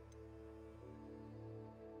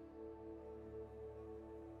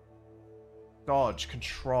 Dodge,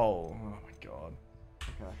 control. Oh my god.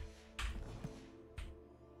 Okay.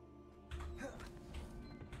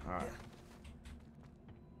 Alright.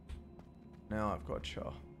 Now I've got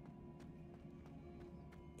you.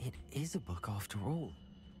 It is a book after all.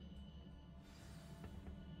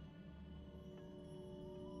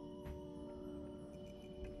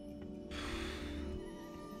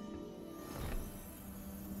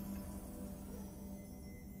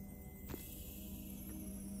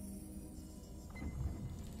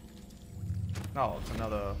 Oh, it's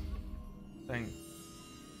another thing.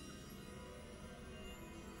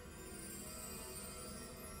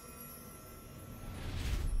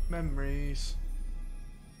 Memories.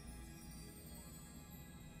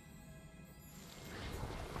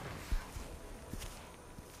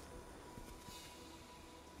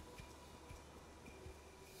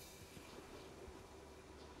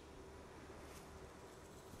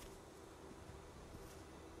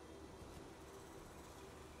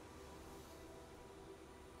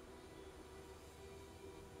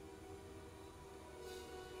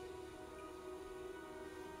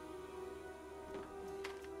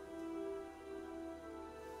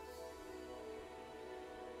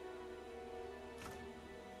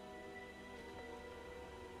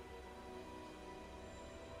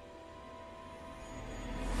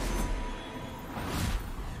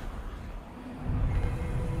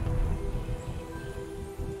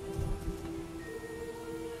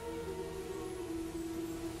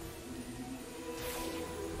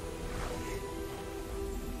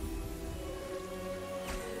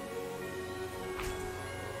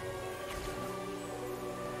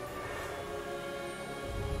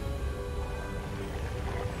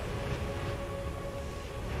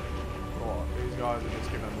 Guys are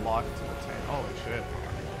just giving life to the team. Holy shit.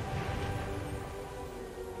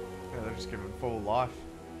 Yeah, they're just giving full life.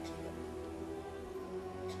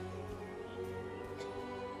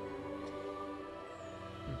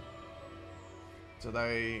 So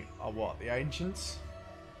they are what? The ancients?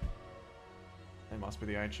 They must be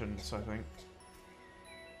the ancients, I think.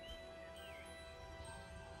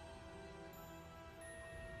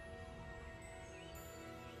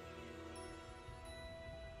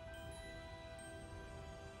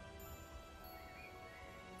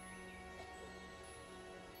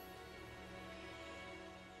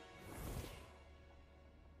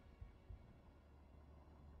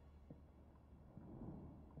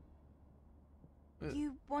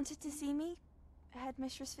 You wanted to see me?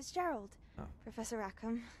 Headmistress Fitzgerald. Oh. Professor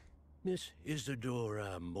Rackham. Miss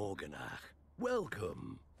Isadora Morganach,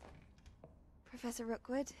 welcome. Professor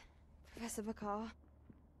Rookwood. Professor Bakar.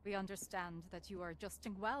 We understand that you are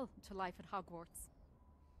adjusting well to life at Hogwarts.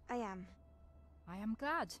 I am. I am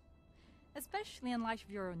glad. Especially in light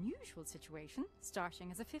of your unusual situation,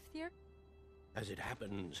 starting as a 5th year. As it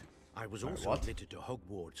happens, I was also admitted to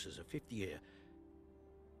Hogwarts as a 5th year.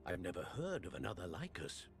 I've never heard of another like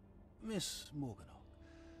us. Miss Morganach,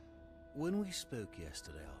 when we spoke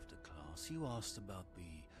yesterday after class, you asked about the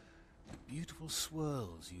beautiful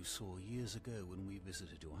swirls you saw years ago when we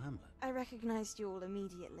visited your hamlet. I recognized you all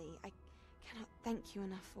immediately. I cannot thank you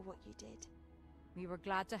enough for what you did. We were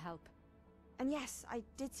glad to help. And yes, I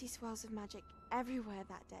did see swirls of magic everywhere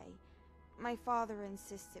that day. My father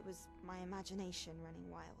insists it was my imagination running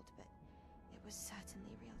wild, but it was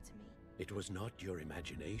certainly real to me. It was not your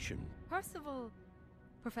imagination. Percival,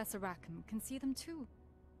 Professor Rackham can see them too,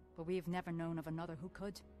 but we've never known of another who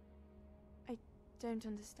could. I don't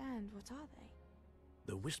understand. What are they?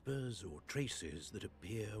 The whispers or traces that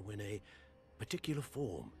appear when a particular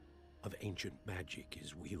form of ancient magic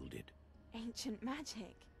is wielded. Ancient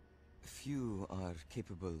magic? Few are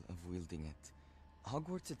capable of wielding it.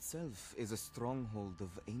 Hogwarts itself is a stronghold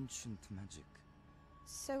of ancient magic.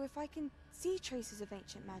 So if I can see traces of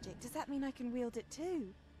ancient magic, does that mean I can wield it too?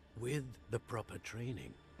 With the proper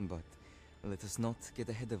training. But let us not get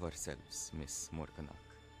ahead of ourselves, Miss Morganach.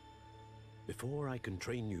 Before I can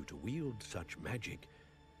train you to wield such magic,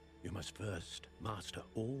 you must first master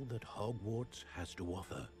all that Hogwarts has to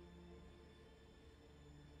offer.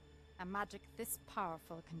 A magic this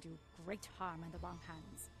powerful can do great harm in the wrong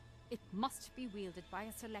hands. It must be wielded by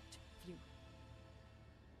a select few.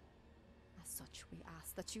 As such, we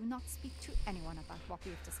ask that you not speak to anyone about what we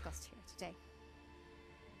have discussed here today.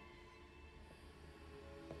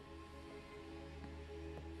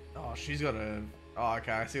 Oh, she's got a... Oh,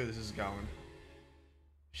 okay, I see where this is going.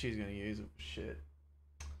 She's gonna use it for shit.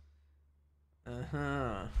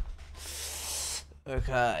 Uh-huh.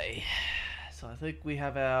 Okay. So I think we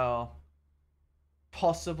have our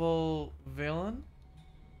possible villain.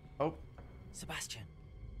 Oh. Sebastian.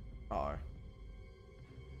 Oh.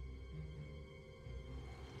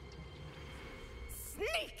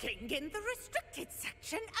 Sneaking in the restricted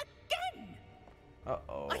section again!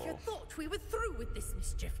 Uh-oh. I had thought we were through with this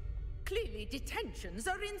mischief. Clearly detentions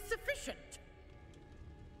are insufficient.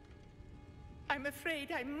 I'm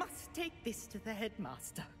afraid I must take this to the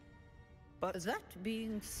headmaster. But that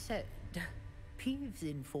being said, Peeves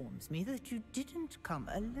informs me that you didn't come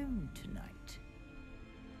alone tonight.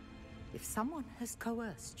 If someone has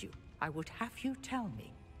coerced you, I would have you tell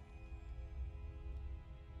me.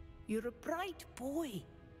 You're a bright boy.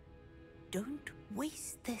 Don't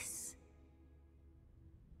waste this.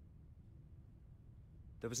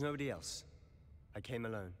 There was nobody else. I came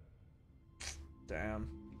alone. Damn.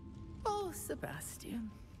 Oh, Sebastian.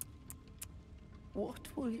 What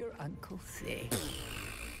will your uncle say?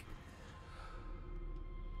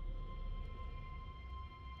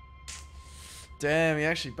 Damn, he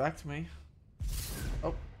actually backed me.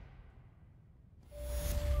 Oh.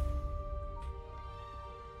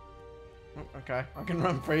 Oh, okay, I can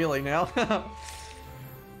run freely now.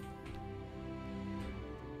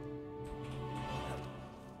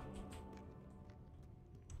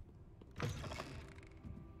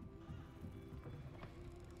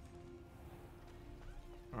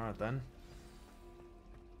 Alright then.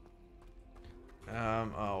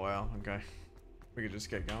 Oh wow, okay. We could just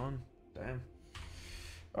get going. Damn.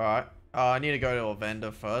 Alright. I need to go to a vendor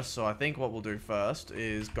first, so I think what we'll do first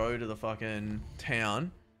is go to the fucking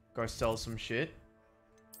town. Go sell some shit.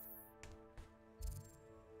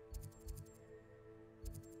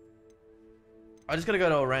 I just gotta go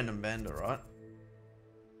to a random vendor, right?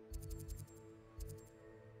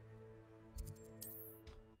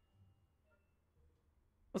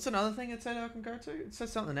 What's another thing it said I can go to? It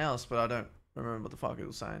says something else, but I don't remember what the fuck it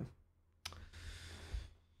was saying.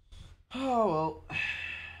 Oh, well.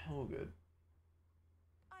 All good.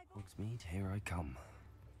 Hogsmeade, here I come.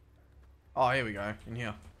 Oh, here we go. In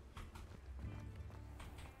here.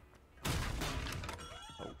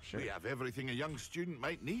 Oh, shit. We have everything a young student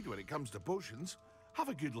might need when it comes to potions. Have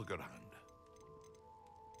a good look around.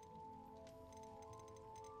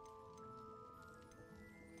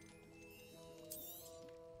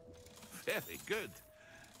 Very good.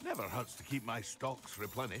 Never hurts to keep my stocks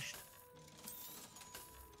replenished.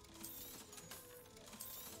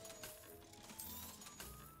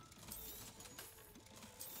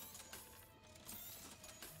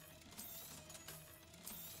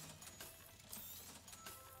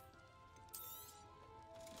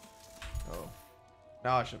 Oh.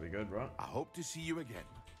 Now I should be good, right? I hope to see you again.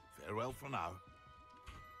 Farewell for now.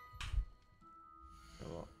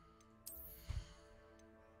 Cool.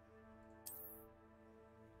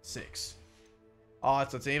 6. Oh,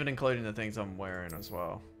 so it's even including the things I'm wearing as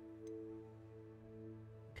well.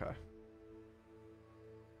 Okay.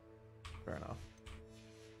 Fair enough.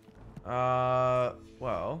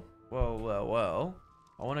 Well.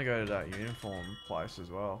 I want to go to that uniform place as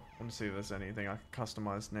well. I want to see if there's anything I can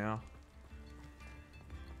customize now.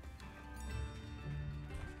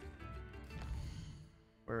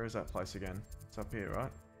 Where is that place again? It's up here,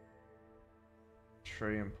 right?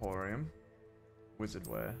 Tree Emporium. Wizard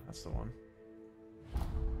wear, that's the one.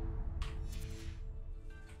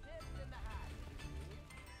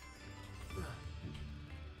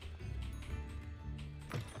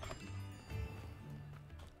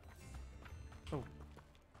 Oh.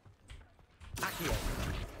 Accio.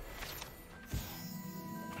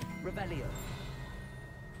 Revelio.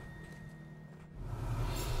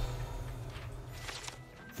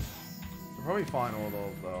 You'll probably find all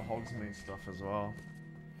of the Hogsmeade stuff as well.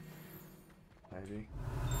 Maybe.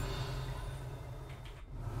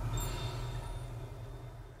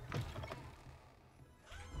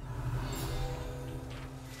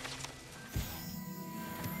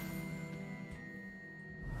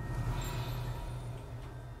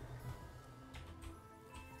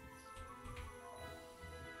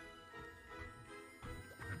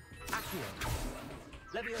 Accio.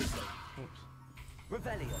 Levioso. Oops.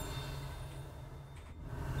 Revelio.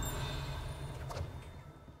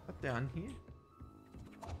 What down here?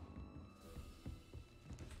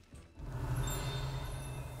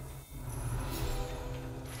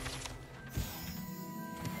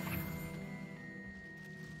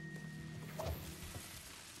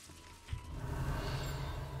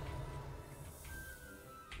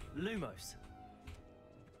 Lumos.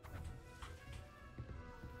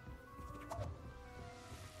 I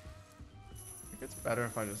think it's better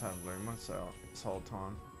if I just have Lumos out this whole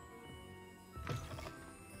time.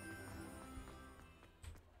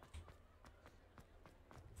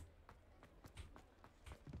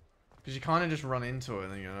 Because you kind of just run into it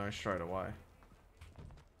and then you know straight away.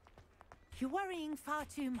 You're worrying far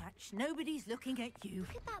too much. Nobody's looking at you.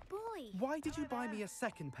 Look at that boy. Why did you buy me a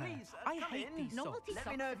second pair? I hate these socks. Let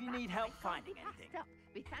me know if you need help finding anything.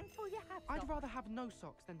 Be thankful you have I'd socks. rather have no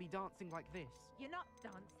socks than be dancing like this. You're not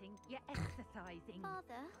dancing, you're exercising.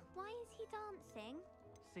 Father, why is he dancing?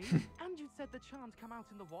 See? And you'd said the charms come out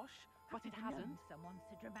in the wash, but it I've known hasn't. someone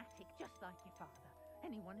so dramatic, just like your father.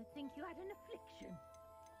 Anyone would think you had an affliction.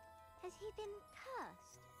 Has he been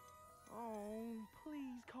cursed? Oh,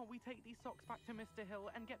 please, can't we take these socks back to Mr. Hill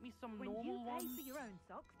and get me some When normal you pay ones? for your own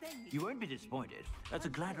socks, then You won't be disappointed. That's a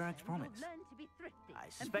Gladrax promise. You'll learn to be thrifty. I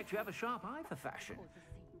suspect you have a sharp eye for fashion.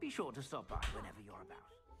 Be sure to stop by whenever you're about.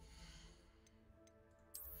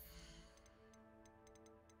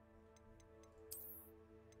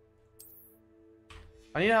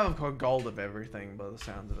 I need to have a gold of everything by the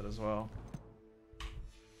sounds of it as well.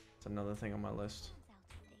 It's another thing on my list.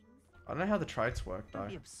 I don't know how the traits work though. Don't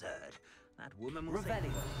be absurd. That woman will say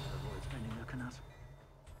avoid spending her canut.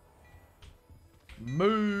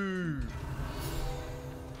 Moo!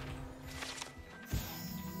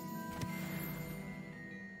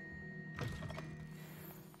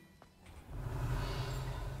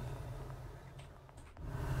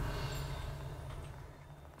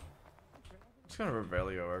 Just gonna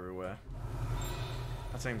Revelio everywhere.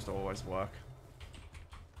 That seems to always work.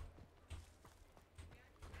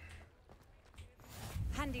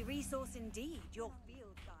 Handy resource indeed, your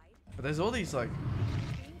field guide. But there's all these like...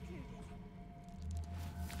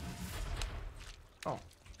 Oh.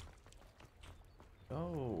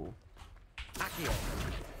 Oh. Accio.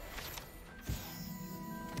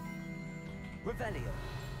 Revelio.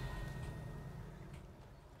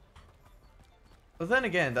 But then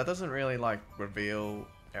again, that doesn't really like reveal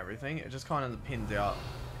everything. It just kind of pins out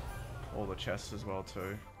all the chests as well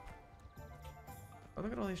too. Oh,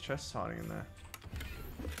 look at all these chests hiding in there.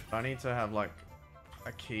 I need to have like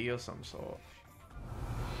a key or some sort.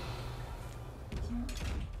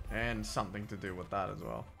 And something to do with that as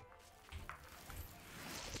well.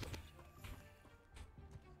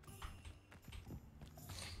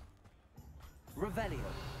 Revelio.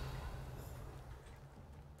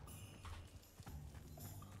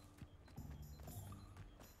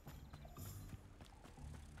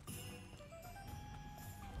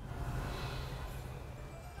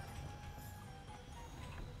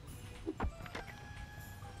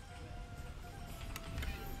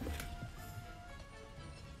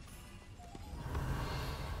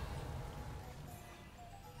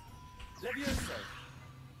 Levioso.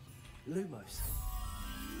 Lumos.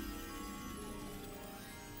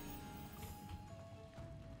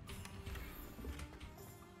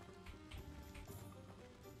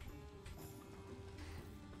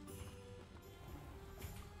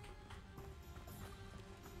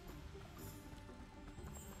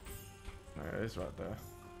 There it is right there.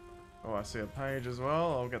 Oh, I see a page as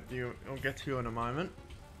well. I'll get to you in a moment.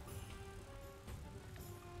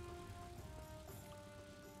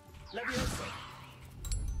 Levioso.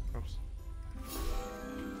 Oops.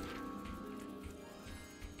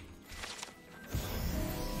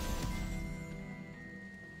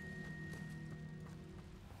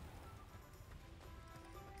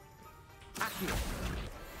 Accio.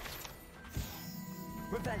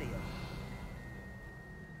 Revelio.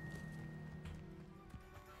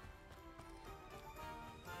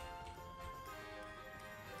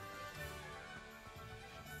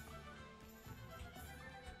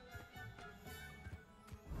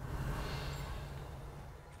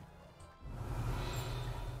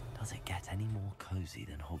 Does it get any more cozy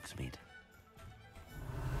than Hogsmeade?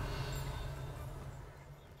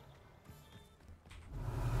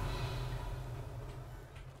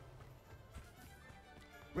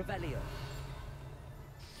 Revelio.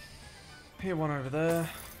 Here, one over there.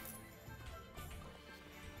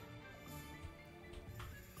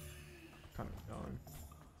 Kind of going.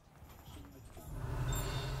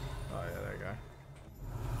 Oh yeah, there you go.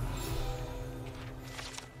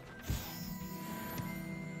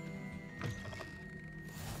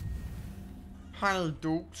 Honey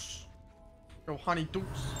Dukes. Yo, Honey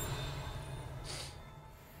Dukes.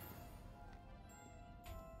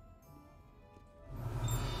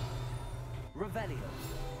 Revelio.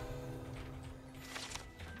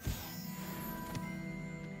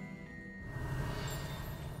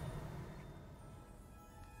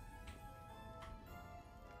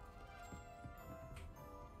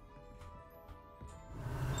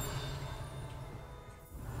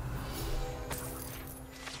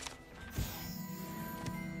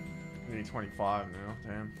 only 25 now.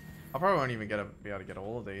 Damn. I probably won't even be able to get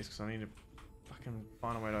all of these because I need to fucking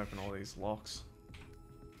find a way to open all these locks.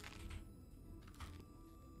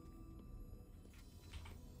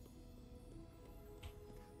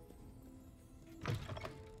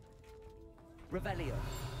 Revelio.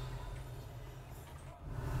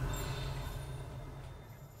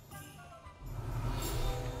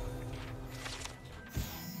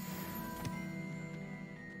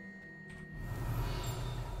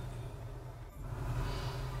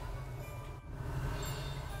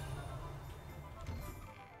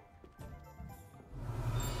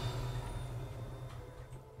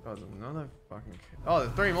 Oh, there's another fucking... Oh,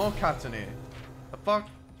 there's 3 more cats in here. The fuck?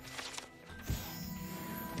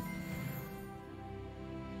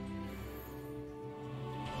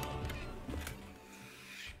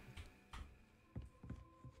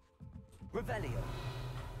 Revelio.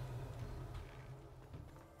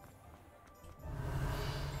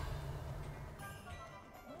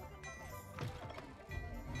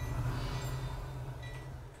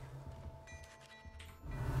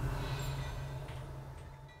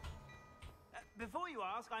 Before you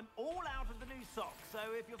ask, I'm all out of the new socks, so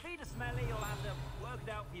if your feet are smelly, you'll have to work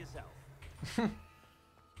it out for yourself. I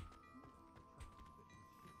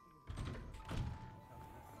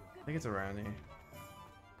think it's around here.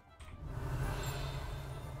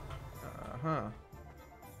 Uh-huh.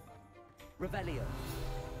 Revelio.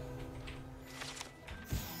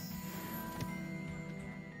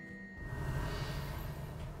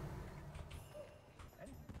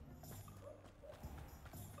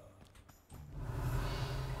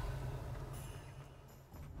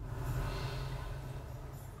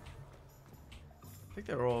 I think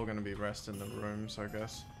they're all going to be rest in the rooms, I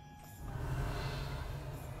guess.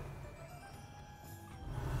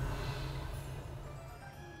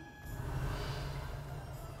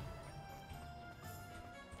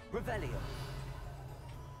 Revelio.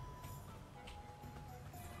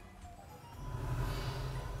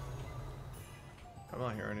 I'm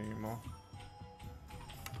not hearing it anymore.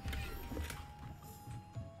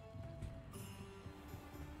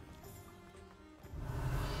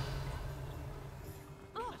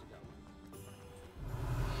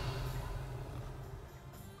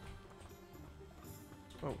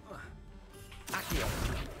 Oh. Accio.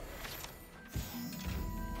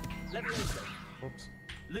 Levioso. Whoops.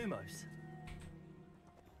 Lumos.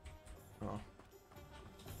 Oh.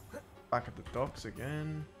 Back at the docks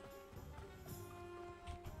again.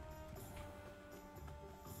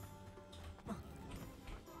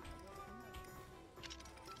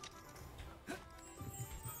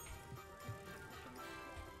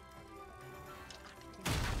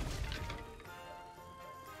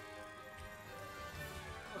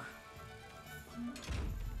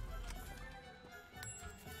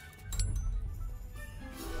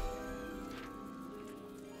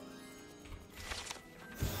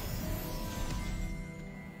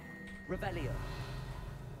 Revelio.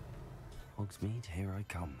 Hogsmeade, here I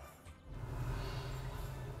come.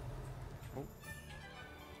 Oh.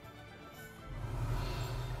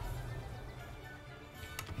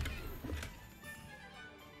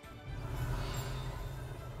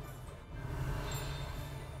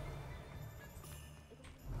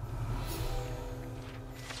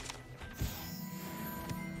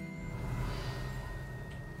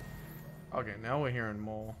 Okay, now we're hearing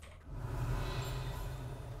more.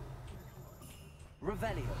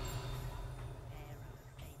 Revelio.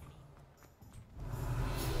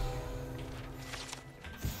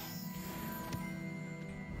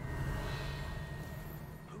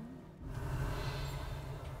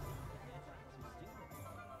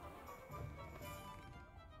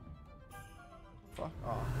 Fuck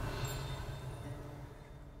off.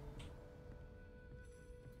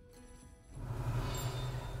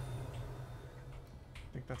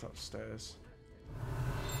 I think that's upstairs.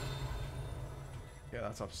 Yeah,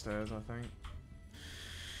 that's upstairs, I think.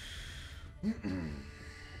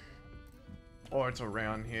 Or it's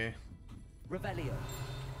around here. Revelio.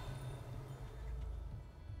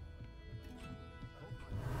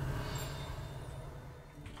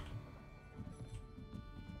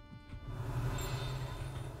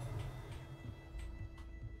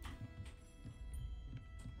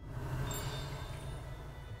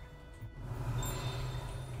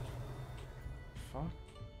 Fuck.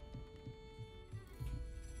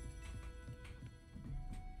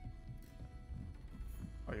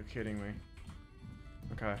 Oh, you're kidding me.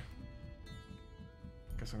 Okay.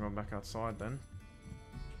 Guess I'm going back outside then.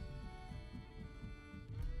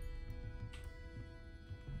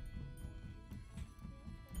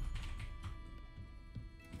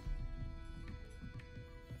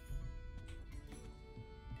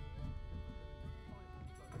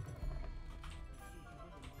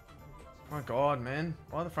 My god, man.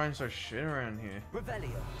 Why are the frames so shit around here?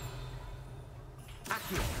 Revelio.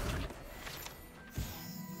 Accio.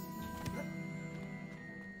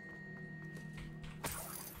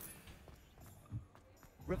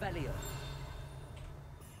 Revelio.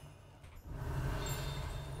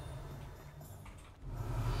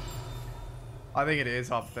 I think it is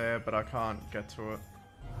up there, but I can't get to it.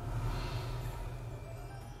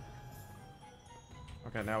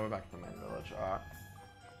 Okay, now we're back to the main village. Alright.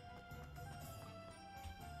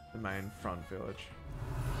 The main front village.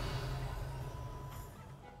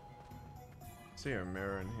 See a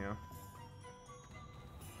mirror in here.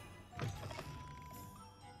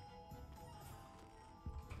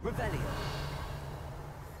 Revelio.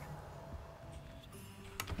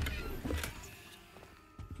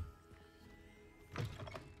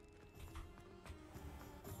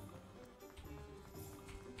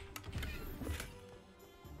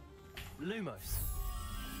 Lumos.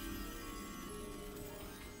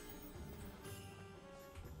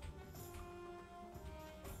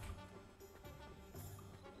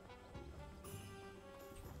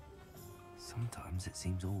 Sometimes it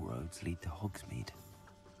seems all roads lead to Hogsmeade.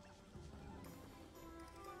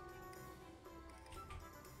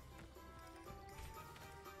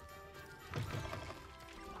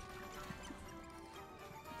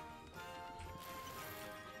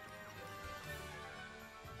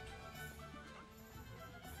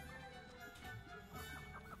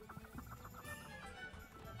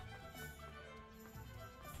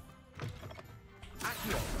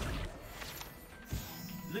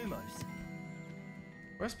 Lumos.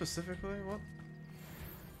 Where specifically? What?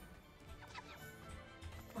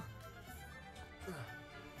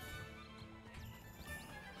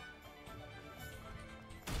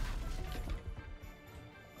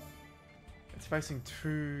 It's facing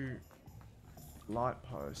 2 light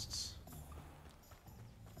posts.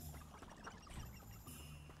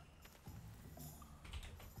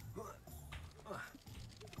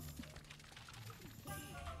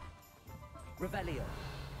 Revelio.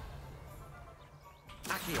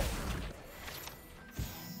 Accio.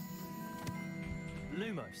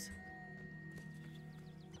 Lumos.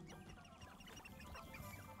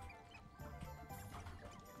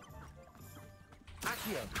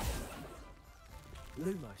 Accio.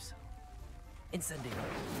 Lumos. Incendio.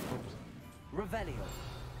 Revelio.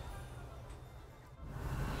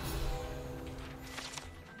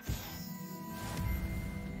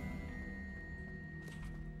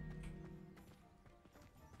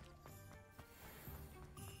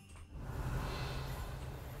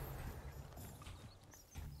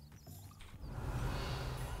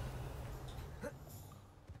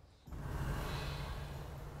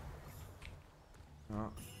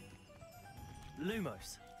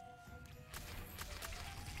 Lumos.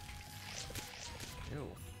 Ew.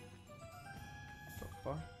 The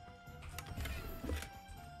fuck?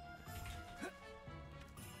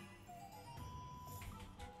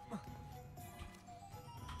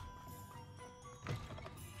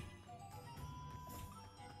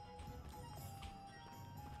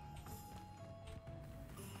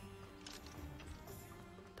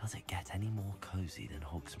 Does it get any more cozy than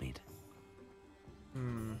Hogsmeade?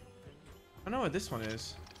 Hmm. I know what this one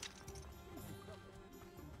is.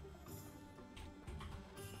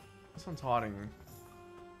 This one's hiding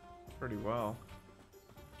pretty well.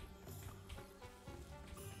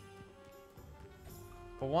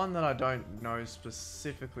 For one that I don't know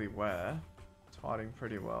specifically where, it's hiding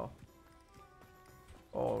pretty well.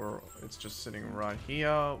 Or it's just sitting right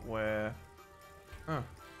here where... Oh,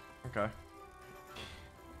 okay.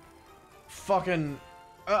 Fucking...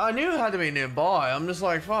 I knew it had to be nearby. I'm just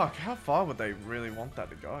like, fuck, how far would they really want that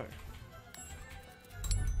to go?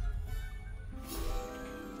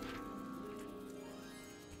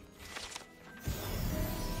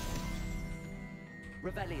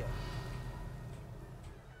 Revelio.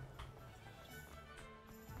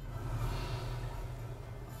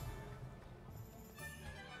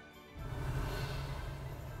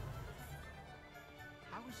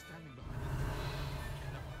 How is standing behind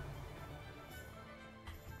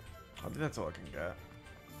I think that's all I can get.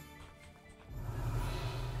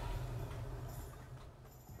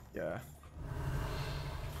 Yeah.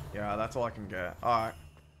 Yeah, that's all I can get. Alright.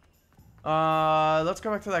 Let's go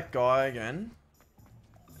back to that guy again.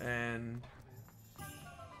 And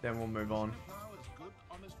then we'll move on.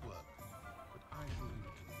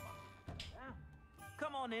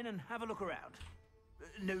 Come on in and have a look around.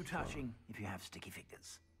 No touching if you have sticky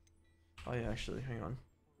fingers. Oh yeah, actually, hang on.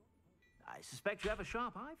 I suspect you have a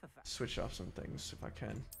sharp eye for facts. Switch up some things if I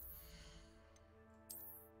can.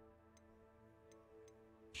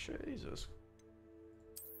 Jesus.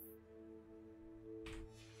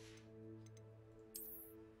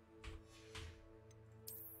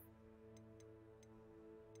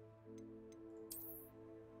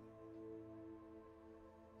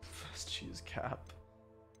 Must use cap.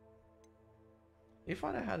 If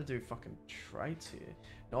I know how to do fucking traits here.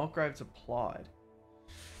 No upgrades applied.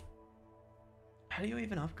 How do you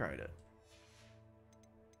even upgrade it?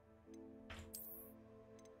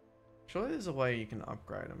 Surely there's a way you can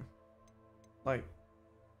upgrade them. Like,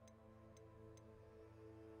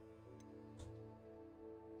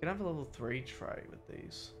 you can have a level 3 trait with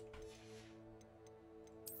these.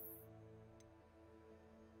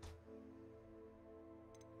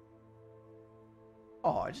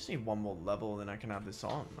 Oh, I just need one more level, then I can have this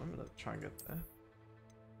on. I'm gonna try and get there.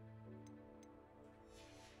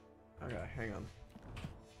 Okay, hang on.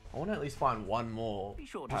 I want to at least find one more Be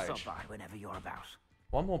sure to page. stop by whenever you're about.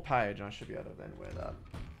 One more page, and I should be able to then wear that.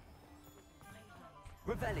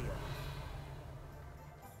 Revelio.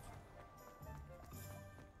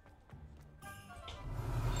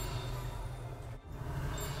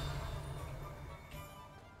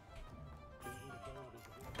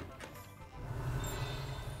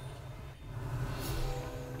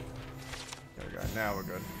 There we go. Now we're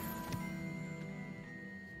good.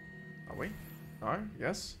 Are we? No?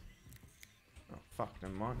 Yes? Oh, fuck.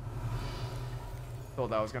 Never mind. Thought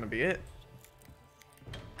that was going to be it.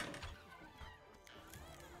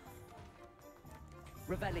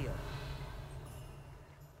 Revelio.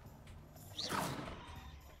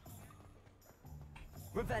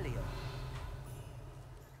 Revelio.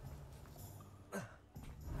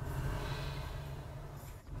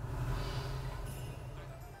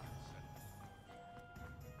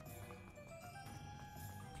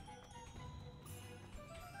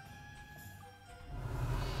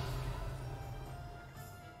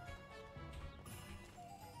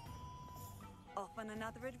 Off on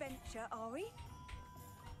another adventure, are we?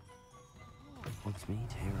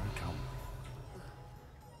 Hogsmeade, here I come.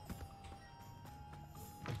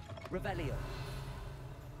 Revelio.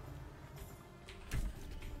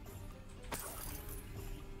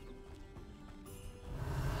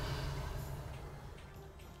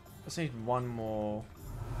 Just need one more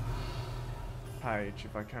page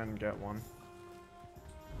if I can get one.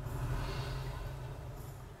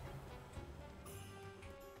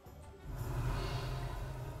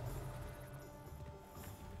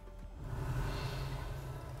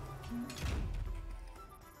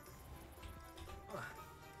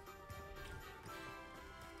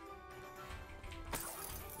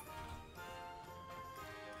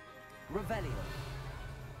 Revelio.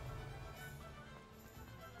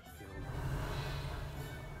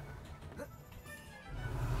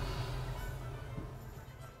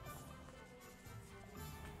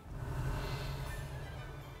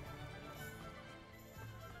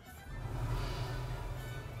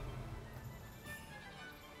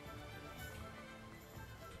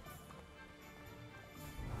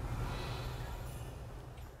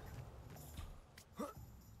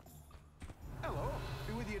 Hello,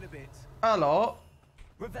 be with you in a bit. Hello.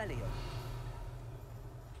 Revelio.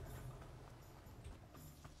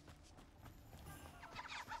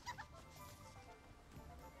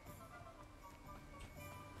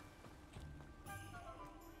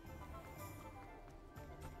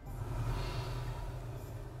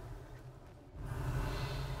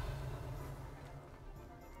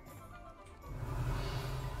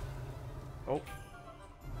 Oh.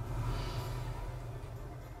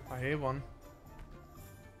 I hear one.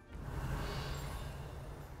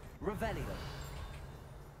 Revelio. I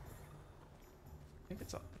think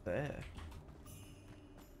it's up there.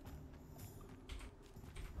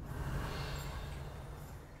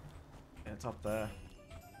 Yeah, it's up there.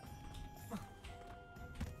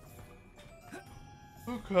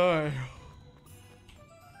 Okay.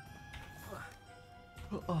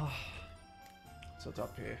 So it's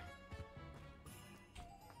up here.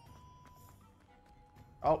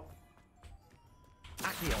 Oh.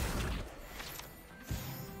 Accio.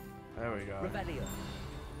 There we go. Revelio.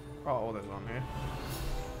 Oh, there's one here.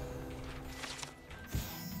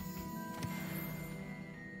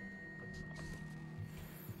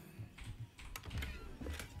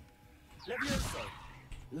 Levioso.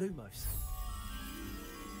 Lumos.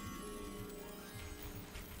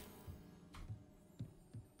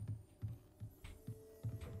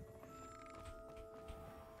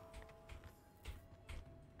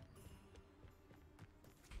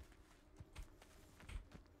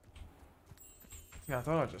 Yeah, I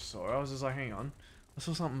thought I just saw it. I was just like, hang on. I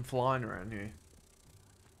saw something flying around here.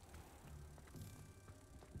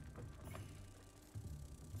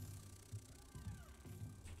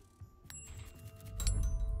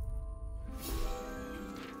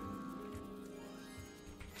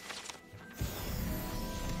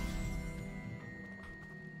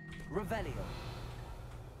 Revelio.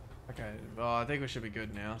 Okay, well, I think we should be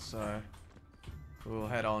good now, so we'll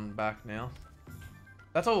head on back now.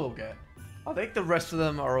 That's all we'll get. I think the rest of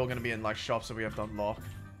them are all going to be in like shops that we have to unlock.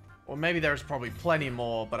 Or maybe there's probably plenty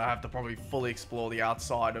more, but I have to probably fully explore the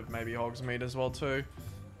outside of maybe Hogsmeade as well too.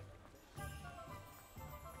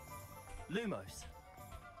 Lumos.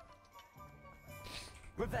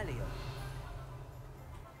 Revelio.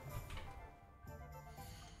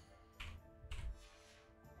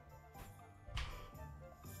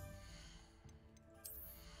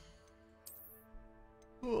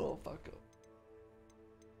 Oh, fuck up.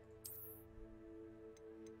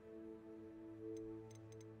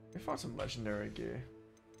 Let me find some legendary gear.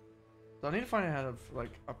 So I need to find out how to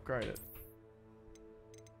like upgrade it.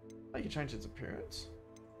 Oh, you can change its appearance.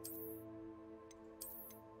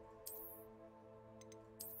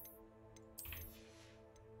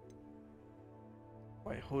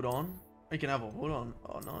 Wait, hood on? You can have a hood on.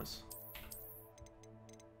 Oh, nice.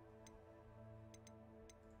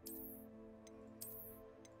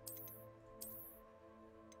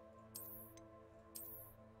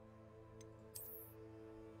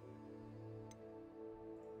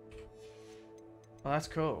 Oh, that's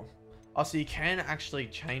cool. Oh, so you can actually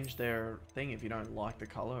change their thing if you don't like the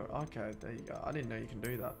color. Okay, there you go. I didn't know you can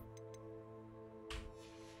do that.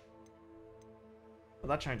 Well,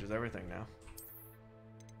 that changes everything now.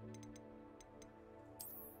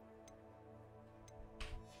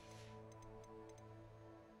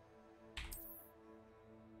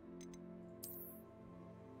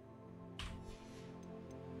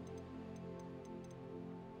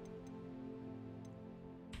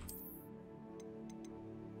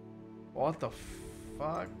 What the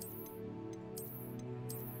fuck?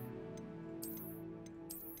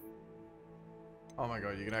 Oh my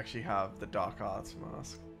god, you can actually have the Dark Arts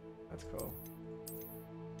mask. That's cool.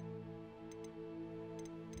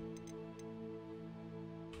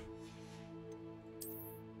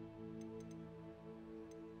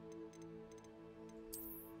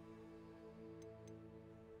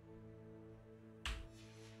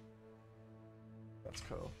 That's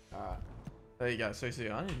cool. Alright. There you go. So see,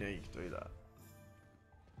 I didn't know you could do that.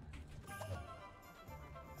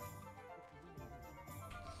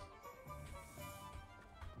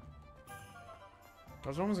 I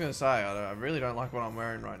was almost going to say, I really don't like what I'm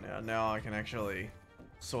wearing right now. Now I can actually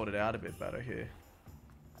sort it out a bit better here.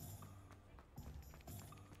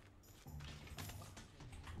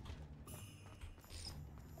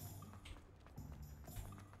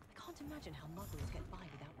 I can't imagine how muggles get by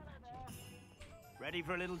without magic. Ready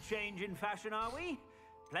for a little change in fashion, are we?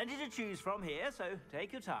 Plenty to choose from here, so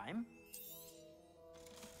take your time.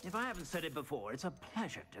 If I haven't said it before, it's a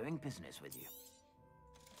pleasure doing business with you.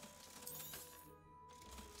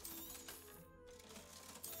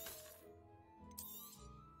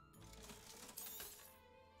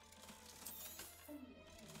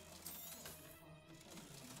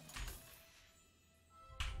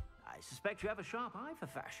 I suspect you have a sharp eye for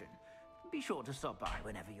fashion. Be sure to stop by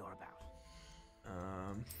whenever you're about.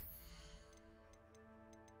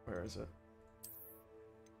 Where is it?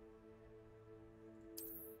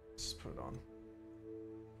 Just put it on.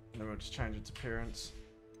 And then we'll just change its appearance.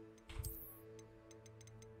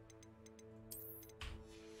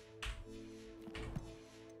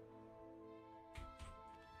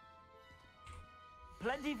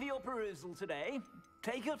 Plenty for your perusal today.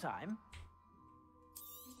 Take your time.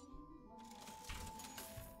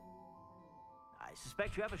 I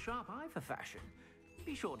suspect you have a sharp eye for fashion.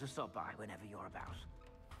 Be sure to stop by whenever you're about.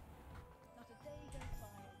 Not a day goes by.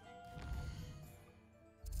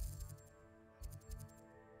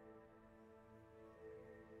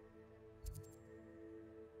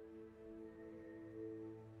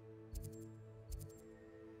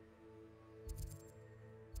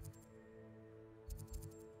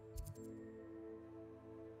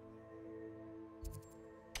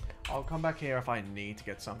 I'll come back here if I need to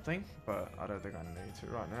get something, but I don't think I need to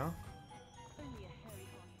right now.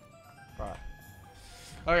 Right.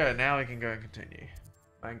 Okay, now we can go and continue.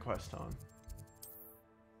 Main quest time.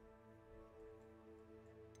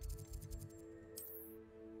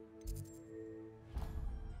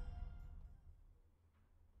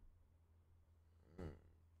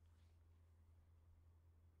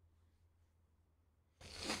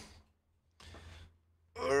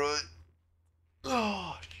 Alright.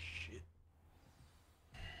 Oh, shit.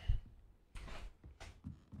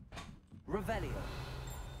 Revelio.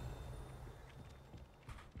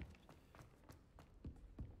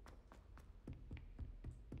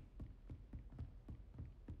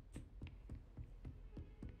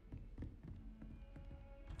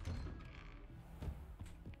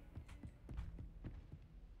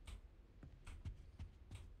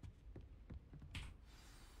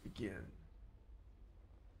 begin.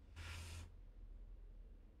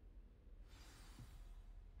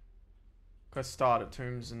 Let's start at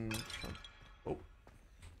tombs and... Oh.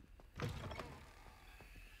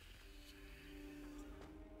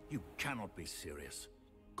 You cannot be serious.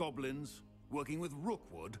 Goblins working with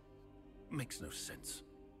Rookwood makes no sense.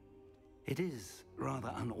 It is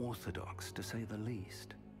rather unorthodox, to say the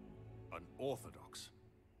least. Unorthodox?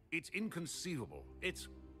 It's inconceivable. It's...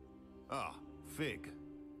 Ah, Fig.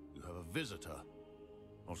 You have a visitor.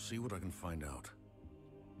 I'll see what I can find out.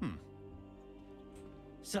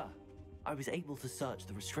 Sir, I was able to search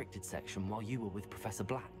the restricted section while you were with Professor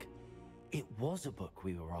Black. It was a book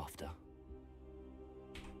we were after.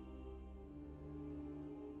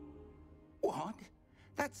 What?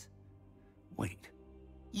 That's... Wait.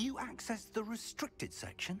 You accessed the restricted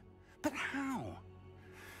section? But how?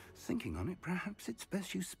 Thinking on it, perhaps it's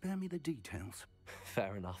best you spare me the details.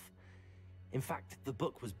 Fair enough. In fact, the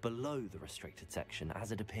book was below the restricted section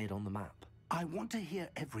as it appeared on the map. I want to hear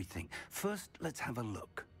everything. First, let's have a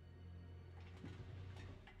look.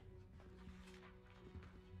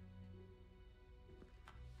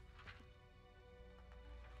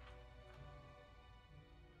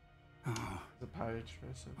 Oh. The page for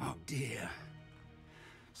a second. Oh dear.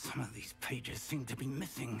 Some of these pages seem to be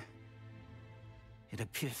missing. It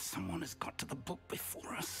appears someone has got to the book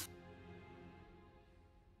before us.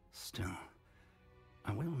 Still,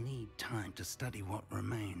 I will need time to study what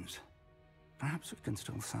remains. Perhaps we can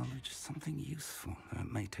still salvage something useful, though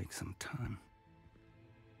it may take some time.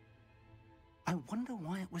 I wonder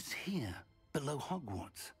why it was here, below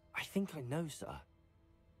Hogwarts. I think I know, sir.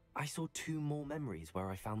 I saw 2 more memories where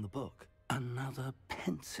I found the book. Another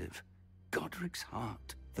pensive. Godric's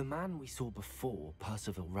heart. The man we saw before,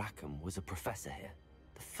 Percival Rackham, was a professor here.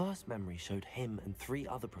 The first memory showed him and 3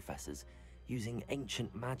 other professors using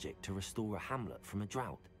ancient magic to restore a hamlet from a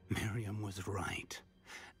drought. Miriam was right.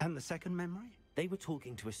 And the second memory? They were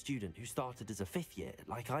talking to a student who started as a 5th year,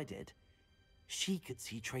 like I did. She could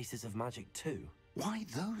see traces of magic too. Why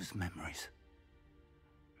those memories?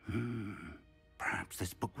 Perhaps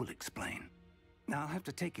this book will explain. Now I'll have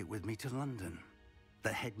to take it with me to London.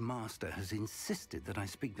 The headmaster has insisted that I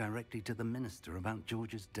speak directly to the minister about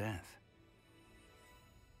George's death.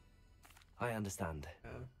 I understand.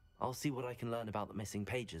 I'll see what I can learn about the missing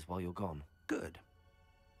pages while you're gone. Good.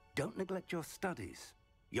 Don't neglect your studies.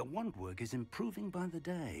 Your wand work is improving by the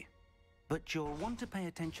day. But you'll want to pay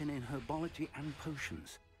attention in herbology and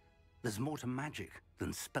potions. There's more to magic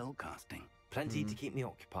than spellcasting. Plenty to keep me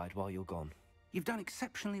occupied while you're gone. You've done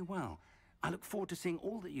exceptionally well. I look forward to seeing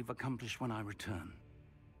all that you've accomplished when I return.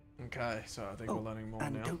 Okay, so I think we're learning more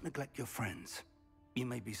and now. Don't neglect your friends. You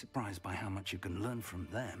may be surprised by how much you can learn from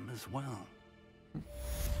them as well.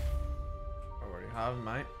 Already have,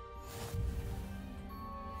 mate.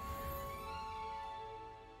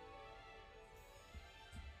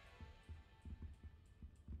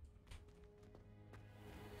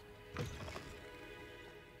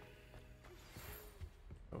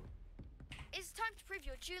 It's time to prove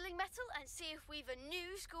your dueling mettle and see if we've a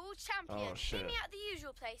new school champion. Oh, shit. Meet me at the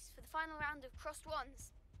usual place for the final round of crossed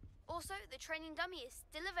wands. Also, the training dummy is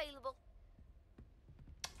still available.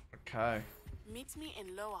 Okay. Meet me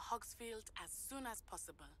in Lower Hogsfield as soon as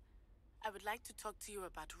possible. I would like to talk to you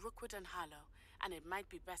about Rookwood and Harlow, and it might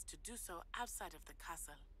be best to do so outside of the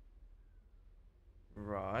castle.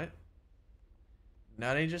 Right.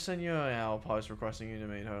 Nanny just sent you an hour post requesting you to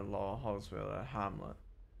meet her in Lower Hogsfield at Hamlet.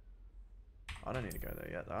 I don't need to go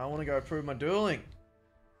there yet though. I want to go prove my dueling.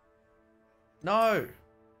 No.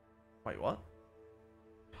 Wait, what?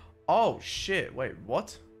 Oh shit. Wait,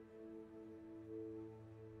 what?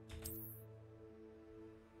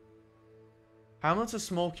 Hamlets are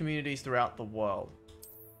small communities throughout the world.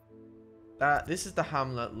 This is the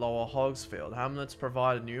hamlet Lower Hogsfield. Hamlets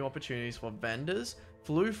provide new opportunities for vendors,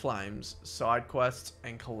 flue flames, side quests,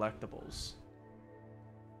 and collectibles.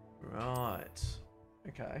 Right.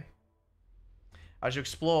 Okay. As you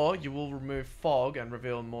explore, you will remove fog and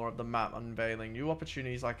reveal more of the map, unveiling new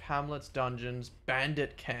opportunities like hamlets, dungeons,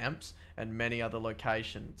 bandit camps, and many other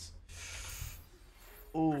locations.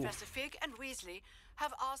 Ooh. Professor Fig and Weasley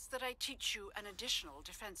have asked that I teach you an additional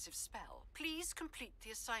defensive spell. Please complete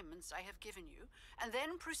the assignments I have given you, and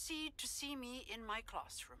then proceed to see me in my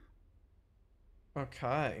classroom.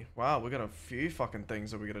 Okay. Wow, we got a few fucking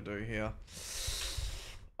things that we gotta do here.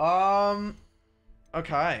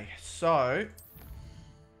 Okay, so...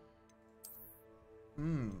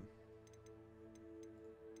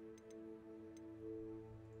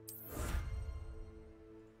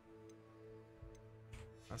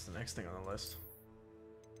 That's the next thing on the list.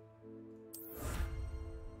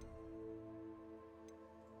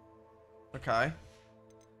 Okay.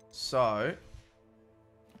 So,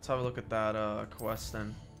 let's have a look at that quest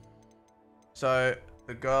then. So,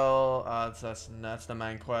 the girl, that's the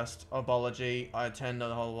main quest. Obology. I attend the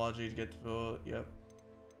Holology to get to... Yep.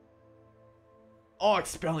 Oh,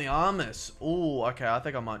 Expelliarmus. Ooh, okay, I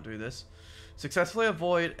think I might do this. Successfully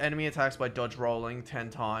avoid enemy attacks by dodge rolling 10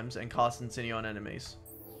 times and cast Insignia on enemies.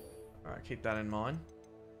 Alright, keep that in mind.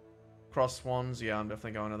 Cross Swans, yeah, I'm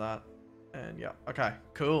definitely going to that. And yeah, okay,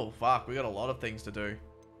 cool. Fuck, we got a lot of things to do.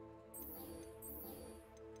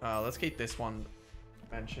 Let's keep this one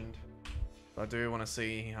mentioned. I do want to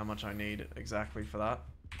see how much I need exactly for that.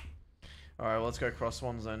 Alright, well, let's go Cross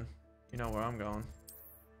Swans then. You know where I'm going.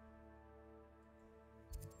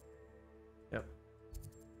 Yep.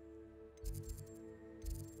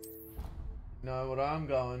 You know what I'm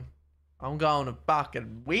going. I'm going to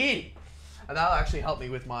fucking win! And that'll actually help me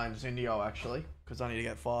with my Incendio, actually. Because I need to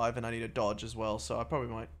get 5 and I need a dodge as well. So I probably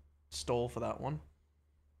might stall for that one.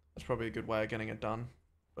 That's probably a good way of getting it done.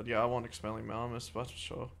 But yeah, I want Expelliarmus, that's for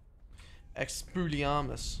sure.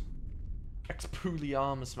 Expelliarmus.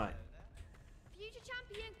 Expelliarmus, mate. Future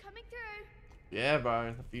champion coming through. Yeah,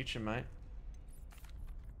 bro. The future, mate.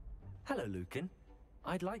 Hello, Lucan.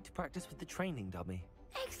 I'd like to practice with the training dummy.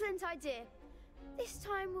 Excellent idea. This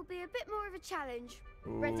time will be a bit more of a challenge.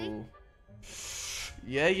 Ready? Ooh.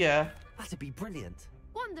 Yeah. That'd be brilliant.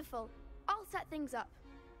 Wonderful. I'll set things up.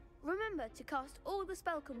 Remember to cast all the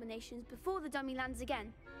spell combinations before the dummy lands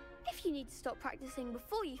again. If you need to stop practicing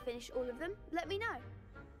before you finish all of them, let me know.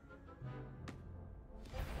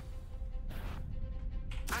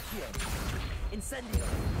 Accio. Incendio.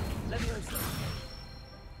 Leviosa.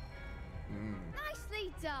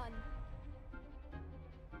 Nicely done.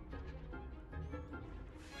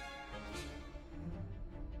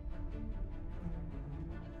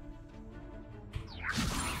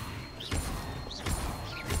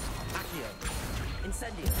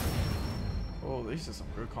 Incendio. Oh, these are some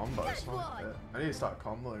good combos. Huh? Yeah. I need to start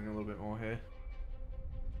comboing a little bit more here.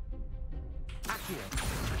 Accio.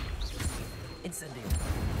 Incendio.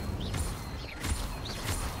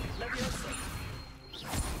 Leviosa.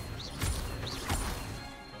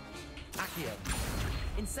 Accio.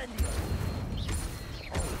 Incendio.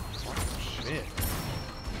 Oh, shit.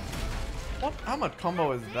 What? How much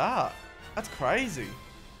combo is that? That's crazy.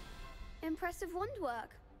 Impressive wand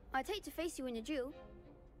work. I'd hate to face you in a duel.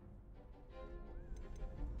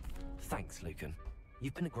 Thanks, Lucan.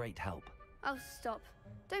 You've been a great help. Oh, stop.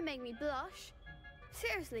 Don't make me blush.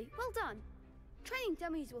 Seriously, well done. Training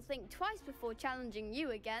dummies will think twice before challenging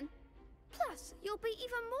you again. Plus, you'll be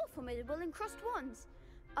even more formidable in crossed wands.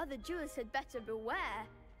 Other duelists had better beware.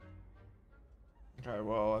 Okay,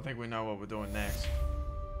 well, I think we know what we're doing next.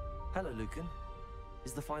 Hello, Lucan.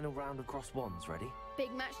 Is the final round of crossed wands ready?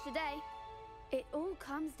 Big match today. It all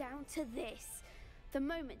comes down to this. The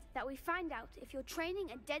moment that we find out if your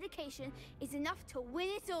training and dedication is enough to win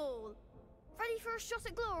it all. Ready for a shot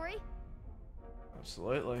at glory?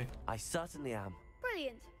 Absolutely. I certainly am.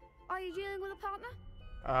 Brilliant. Are you dealing with a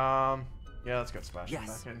partner? Yeah, let's get Sebastian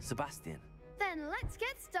back in. Sebastian. Then let's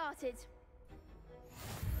get started.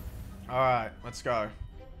 Alright, let's go.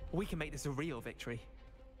 We can make this a real victory.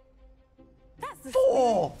 That's the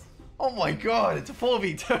 4! Oh my god, it's a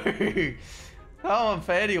 4v2! How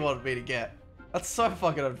unfair do you want me to get? That's so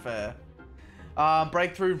fucking unfair.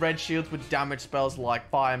 Breakthrough red shields with damage spells like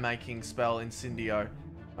fire making spell Incendio.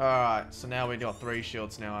 Alright, so now we got 3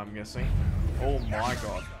 shields now, I'm guessing. Oh my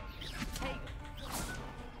god.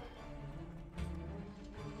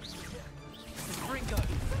 Ringo.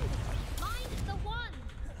 Mind the one.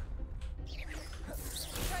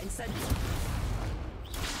 Incendio.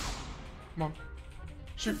 Come on.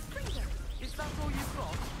 Shoot. Is that all you've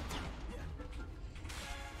got?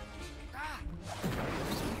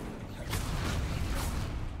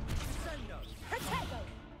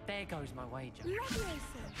 There goes my wager. You're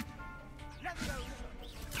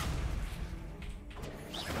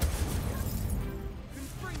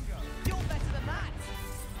better than that.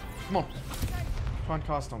 Come on. Try and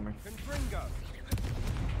cast on me.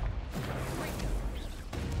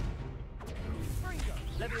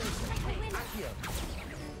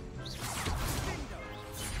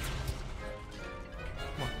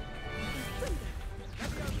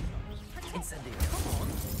 Incendio. Come on.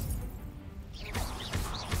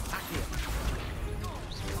 Accio.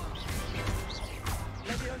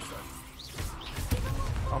 Leviosa.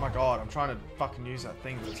 Oh my god, I'm trying to fucking use that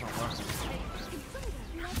thing, but it's not working.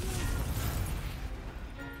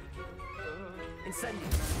 Incendio.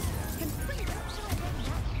 Incendio.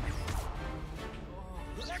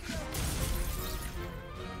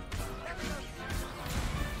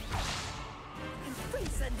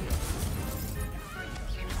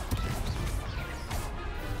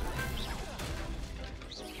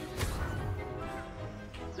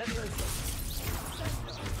 Levioso.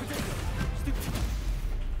 Potato. Stupid.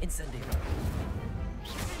 Incendio.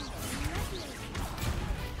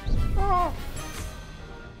 Oh.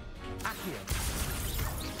 Accio.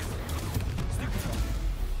 Stupid.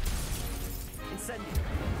 Incendio.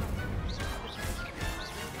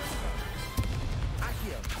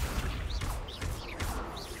 Accio.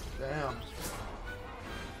 Damn.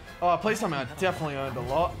 Oh, please tell me I definitely earned a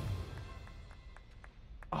lot.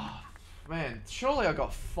 Oh, man. Surely I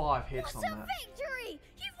got 5 hits on What a that. victory!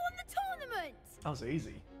 You've won the tournament! That was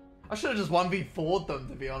easy. I should have just 1v4'd them,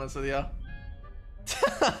 to be honest with you.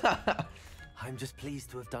 I'm just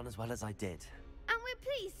pleased to have done as well as I did. And we're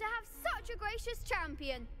pleased to have such a gracious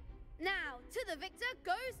champion. Now, to the victor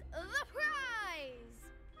goes the prize!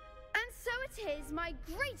 And so it is my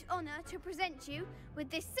great honor to present you with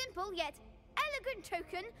this simple yet elegant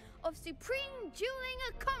token of supreme dueling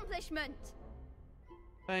accomplishment.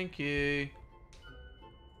 Thank you.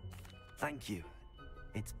 Thank you.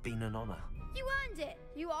 It's been an honor. You earned it.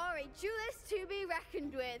 You are a duelist to be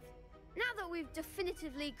reckoned with. Now that we've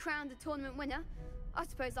definitively crowned the tournament winner, I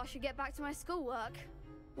suppose I should get back to my schoolwork.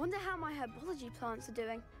 Wonder how my herbology plants are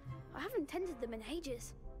doing. I haven't tended them in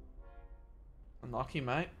ages. Unlucky,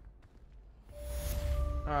 mate.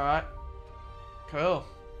 Alright. Cool.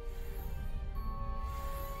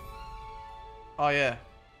 Oh, yeah.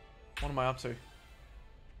 What am I up to?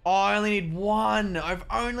 Oh, I only need 1. I've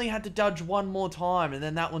only had to dodge 1 more time, and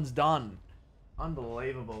then that one's done.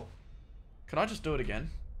 Unbelievable. Could I just do it again?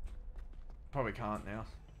 Probably can't now.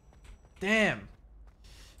 Damn.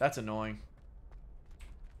 That's annoying.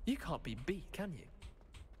 You can't be beat, can you?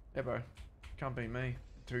 Yeah, bro. Can't beat me.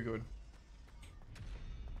 Too good.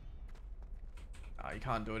 Ah, you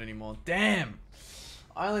can't do it anymore. Damn!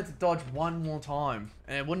 I only had to dodge 1 more time.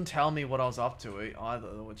 And it wouldn't tell me what I was up to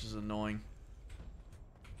either, which is annoying.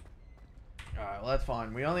 Alright, well that's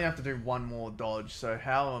fine. We only have to do 1 more dodge, so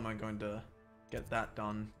how am I going to get that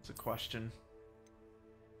done? It's a question.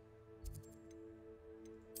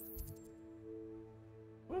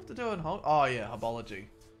 We have to do it in oh yeah, herbology.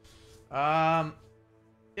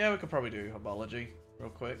 Yeah, we could probably do herbology real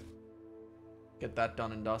quick. Get that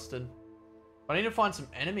done and dusted. But I need to find some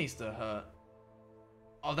enemies to hurt.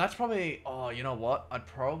 Oh, that's probably... Oh, you know what? I'd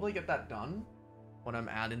probably get that done when I'm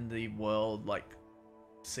out in the world, like,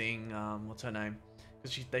 seeing, what's her name?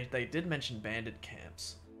 Because they did mention bandit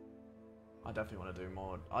camps. I definitely want to do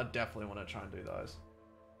more. I definitely want to try and do those.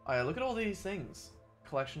 Oh yeah, look at all these things.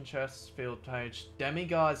 Collection chests, field page,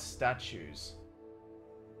 demiguise statues.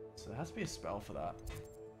 So there has to be a spell for that.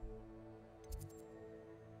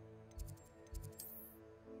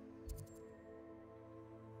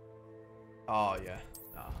 Oh yeah,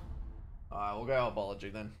 nah. Alright, we'll go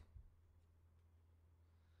herbology then.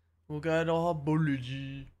 We'll go to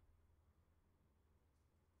herbology.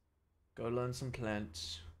 Go learn some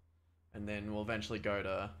plants. And then we'll eventually go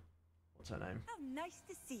to... What's her name? How nice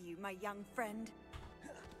to see you, my young friend.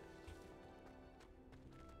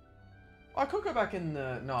 I could go back in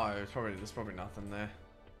the... No, there's probably nothing there.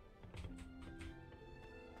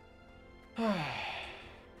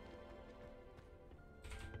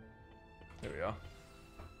 There we are.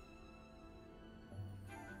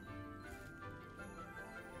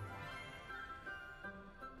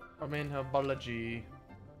 I'm in herbology.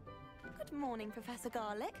 Good morning, Professor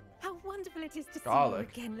Garlick. How wonderful it is to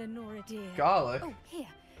Garlic? see you again, Lenora dear. Garlic? Oh, here.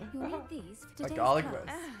 You'll need these for today's garlic class.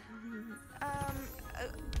 bread.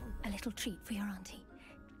 A little treat for your auntie.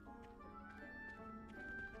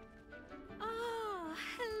 Ah,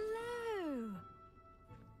 hello.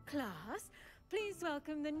 Class, please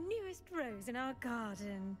welcome the newest rose in our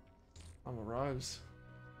garden. I'm a rose.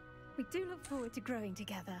 We do look forward to growing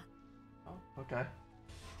together. Oh, okay.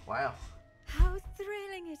 Wow. How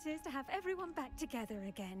thrilling it is to have everyone back together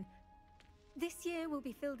again. This year will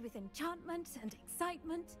be filled with enchantment and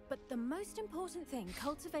excitement, but the most important thing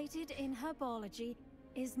cultivated in herbology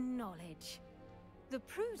is knowledge. The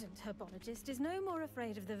prudent herbologist is no more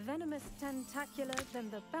afraid of the venomous tentacular than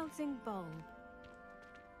the bouncing bulb.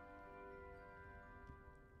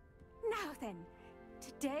 Now then,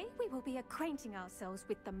 today we will be acquainting ourselves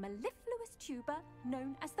with the mellifluous tuber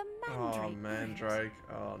known as the mandrake. Oh, mandrake.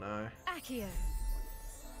 Oh, no. Accio.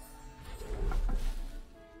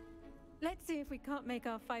 Let's see if we can't make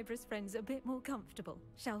our fibrous friends a bit more comfortable,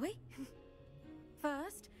 shall we?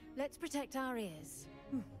 First, let's protect our ears.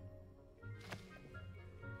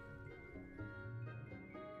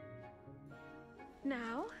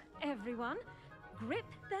 Now, everyone, grip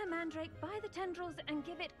their mandrake by the tendrils and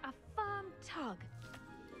give it a firm tug.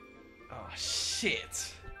 Oh,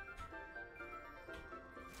 shit.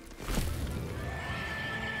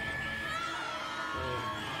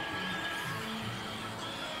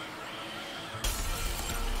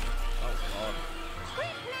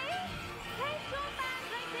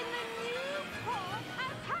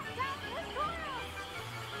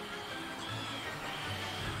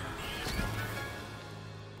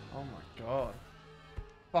 god.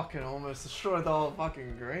 Fucking almost destroyed the whole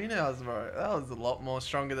fucking greenhouse, bro. That was a lot more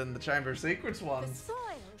stronger than the Chamber of Secrets The ones. soil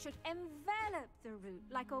should envelop the root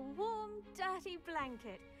like a warm, dirty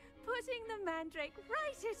blanket, putting the mandrake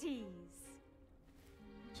right at ease.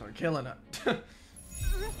 So killing it.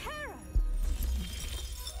 Reparo!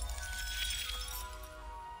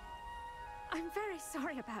 I'm very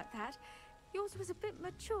sorry about that. Yours was a bit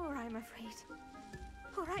mature, I'm afraid.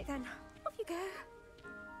 All right then, off you go.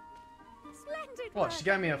 Splendid What, work, she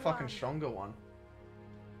gave me a everyone. fucking stronger one.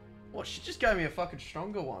 What, she just gave me a fucking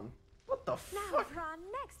stronger one. What the Now fuck? for our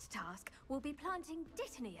next task, we'll be planting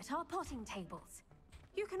dittany at our potting tables.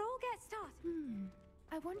 You can all get started.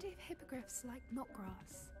 I wonder if hippogriffs like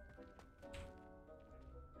knotgrass.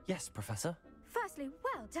 Yes, Professor. Firstly,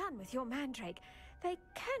 well done with your mandrake. They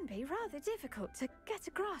can be rather difficult to get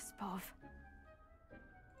a grasp of.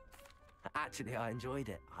 Actually, I enjoyed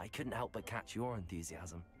it. I couldn't help but catch your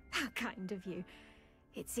enthusiasm. How kind of you.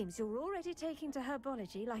 It seems you're already taking to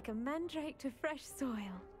herbology like a mandrake to fresh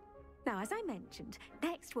soil. Now, as I mentioned,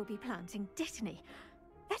 next we'll be planting dittany.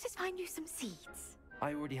 Let us find you some seeds.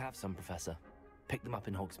 I already have some, Professor. Picked them up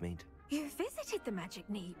in Hogsmeade. You visited the Magic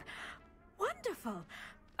Neep. Wonderful.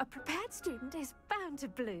 A prepared student is bound to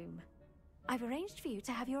bloom. I've arranged for you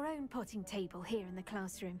to have your own potting table here in the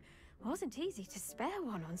classroom. Wasn't easy to spare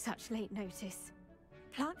one on such late notice.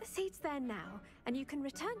 Plant the seeds there now, and you can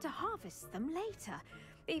return to harvest them later.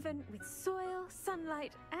 Even with soil,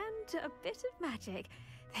 sunlight, and a bit of magic,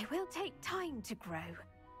 they will take time to grow.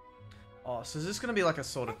 Oh, so is this gonna be like a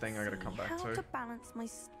sort of thing I gotta come back How to to? balance my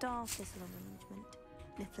star thistle arrangement.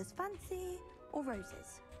 Niffler's fancy or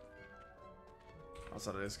roses? I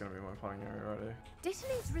thought it is gonna be my playing area already.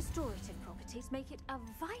 Dittany's restorative properties make it a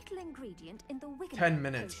vital ingredient in the Wiggenweld 10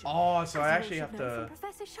 minutes. potion, Oh, so as I you actually should have know to from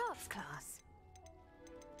Professor Sharp's class.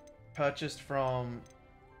 purchased from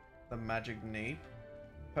the Magic Neep,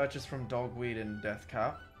 purchased from Dogweed and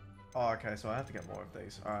Deathcap. Oh, okay, so I have to get more of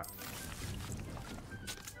these. Alright.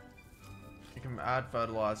 You can add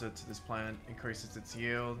fertilizer to this plant, increases its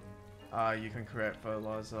yield. You can create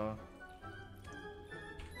fertilizer.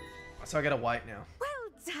 So I gotta wait now.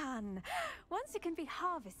 Well done! Once it can be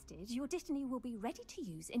harvested, your dittany will be ready to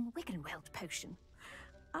use in Wiggenweld potion.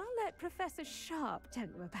 I'll let Professor Sharp tell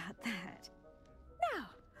you about that. Now,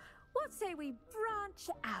 what say we branch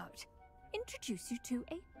out? Introduce you to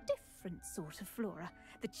a different sort of flora,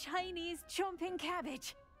 the Chinese chomping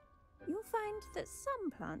cabbage. You'll find that some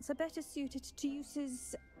plants are better suited to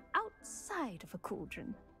uses outside of a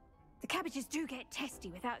cauldron. The cabbages do get testy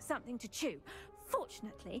without something to chew.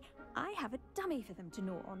 Fortunately, I have a dummy for them to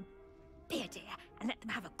gnaw on. Be a dear and let them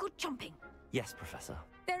have a good chomping. Yes, Professor.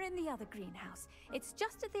 They're in the other greenhouse. It's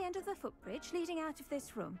just at the end of the footbridge leading out of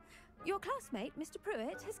this room. Your classmate, Mr.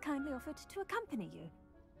 Pruitt, has kindly offered to accompany you.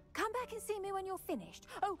 Come back and see me when you're finished.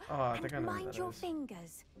 Oh, I think I and know what mind that your is.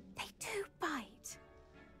 fingers. They do bite.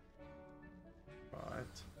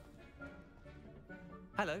 Right.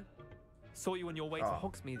 Hello. Saw you on your way to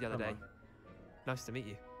Hogsmeade the other day. hello. Nice to meet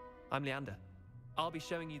you. I'm Leander. I'll be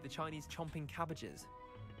showing you the Chinese chomping cabbages.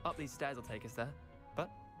 Up these stairs will take us there. But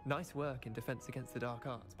nice work in Defense Against the Dark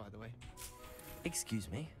Arts, by the way.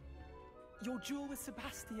 Excuse me? Your duel with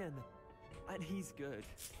Sebastian. And he's good.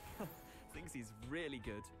 Thinks he's really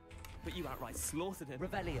good. But you outright slaughtered him.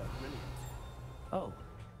 Revelio. Brilliant. Oh.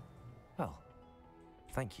 Well,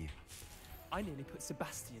 thank you. I nearly put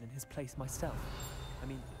Sebastian in his place myself. I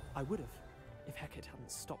mean, I would have, if Hecate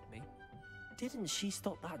hadn't stopped me. Didn't she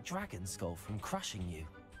stop that dragon skull from crushing you?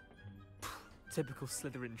 Typical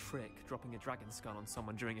Slytherin trick, dropping a dragon skull on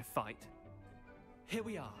someone during a fight. Here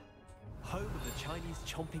we are, home of the Chinese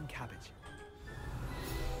chomping cabbage.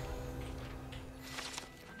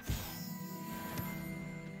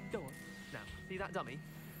 Go on, now, see that dummy?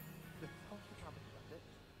 Just toss the cabbage at it,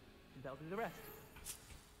 and they'll do the rest.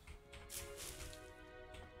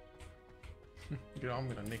 Yeah, I'm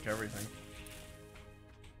gonna nick everything.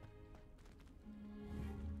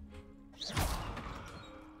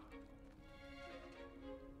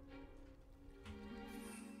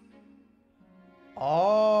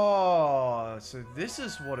 Oh, so this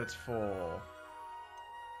is what it's for.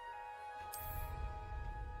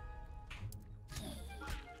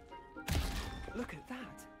 Look at that!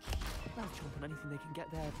 They'll chomp on anything they can get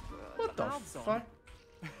their What the mouths on. fuck?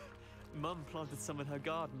 Mum planted some in her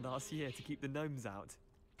garden last year to keep the gnomes out.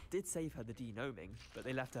 Did save her the de-gnoming, but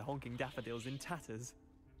they left her honking daffodils in tatters.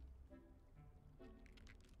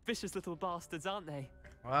 Vicious little bastards, aren't they?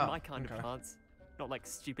 Wow, My kind okay. of plants. Not like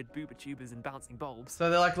stupid booba tubers and bouncing bulbs. So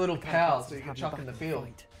they're like little The kind of pals plants that you can have your chuck in the back field.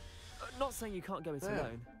 fight. Not saying you can't go it Yeah.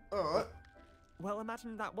 alone. Alright. Well,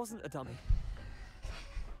 imagine that wasn't a dummy.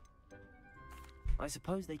 I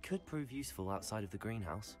suppose they could prove useful outside of the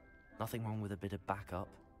greenhouse. Nothing wrong with a bit of backup,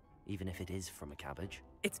 even if it is from a cabbage.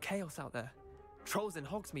 It's chaos out there. Trolls in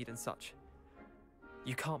Hogsmeade and such.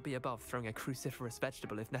 You can't be above throwing a cruciferous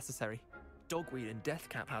vegetable if necessary. Dogweed and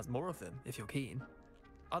deathcap has more of them, if you're keen.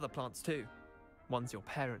 Other plants too. Ones your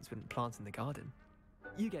parents wouldn't plant in the garden.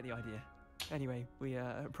 You get the idea. Anyway, we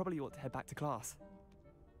probably ought to head back to class.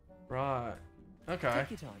 Right. Okay.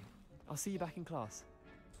 Take your time. I'll see you back in class.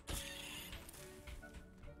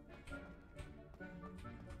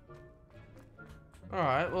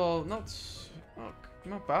 Alright, well, not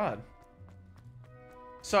bad.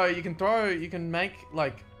 So you can make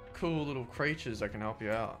like cool little creatures that can help you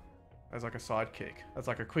out as like a sidekick. As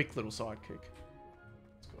like a quick little sidekick.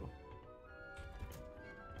 That's cool.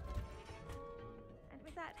 And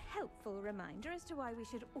with that helpful reminder as to why we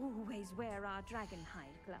should always wear our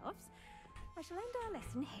dragonhide gloves, I shall end our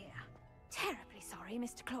lesson here. Terribly sorry,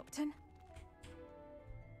 Mr. Clopton.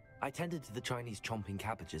 I tended to the Chinese chomping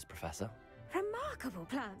cabbages, Professor. Remarkable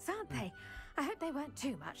plants, aren't they? I hope they weren't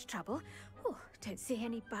too much trouble. Oh, don't see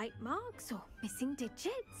any bite marks or missing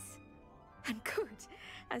digits. And good,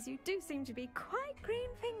 as you do seem to be quite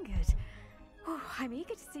green-fingered. Oh, I'm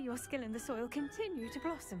eager to see your skill in the soil continue to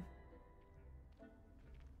blossom.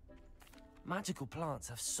 Magical plants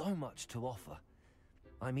have so much to offer.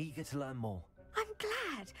 I'm eager to learn more. I'm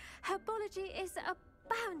glad. Herbology is a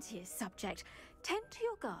bounteous subject. Tend to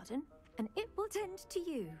your garden, and it will tend to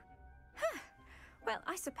you. Huh. Well,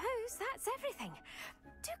 I suppose that's everything.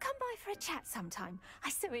 Do come by for a chat sometime.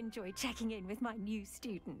 I so enjoy checking in with my new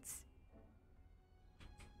students.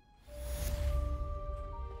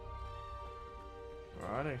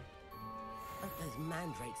 Alrighty. Hope those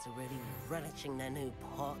mandrakes are really relishing their new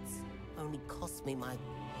pots. Only cost me my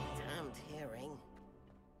damned hearing.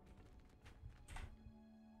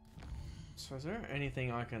 So is there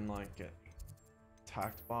anything I can like get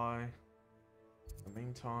attacked by in the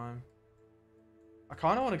meantime? I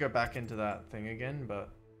kind of want to go back into that thing again, but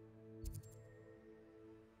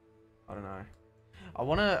I don't know. I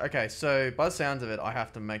want to... Okay, so by the sounds of it, I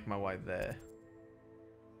have to make my way there.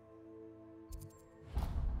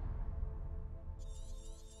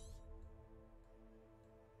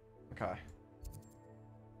 Okay.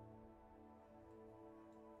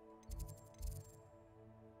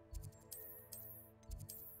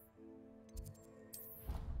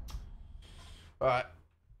 Alright.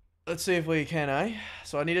 Let's see if we can, eh?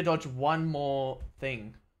 So I need to dodge one more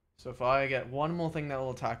thing. So if I get one more thing that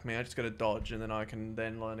will attack me, I just gotta dodge, and then I can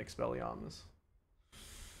then learn Expelliarmus.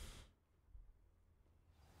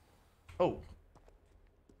 Oh.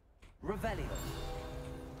 Revelio.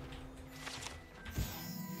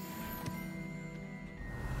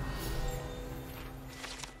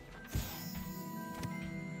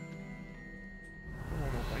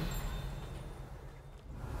 One more thing.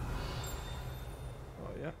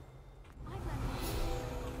 Oh, yeah.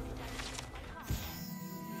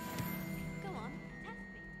 Go on, test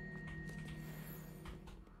me.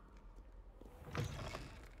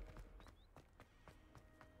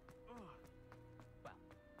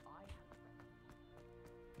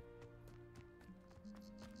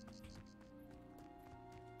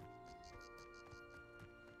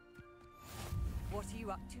 What are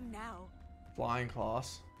you up to now? Flying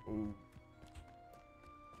class. Ooh.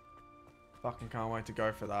 Fucking can't wait to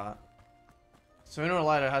go for that. Sooner or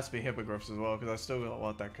later it has to be hippogriffs as well, because I still got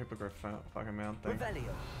what that hippogriff fucking mount thing.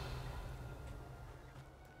 Revelio.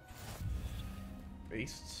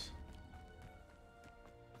 Beasts.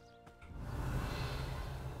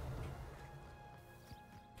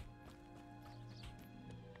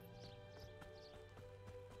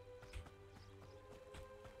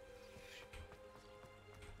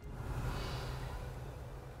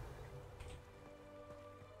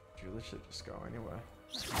 This should just go anywhere.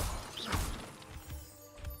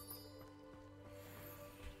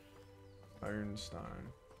 Ironstone.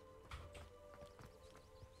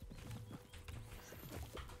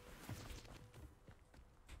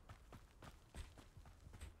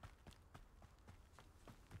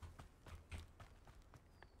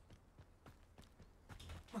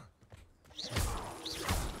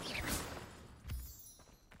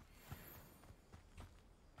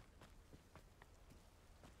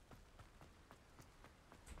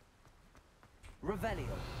 Revelio.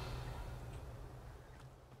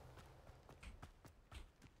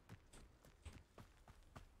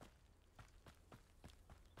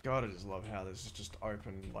 God, I just love how this is just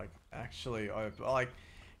open, like, actually open. Like,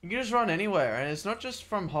 you can just run anywhere, and it's not just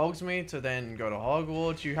from Hogsmeade to then go to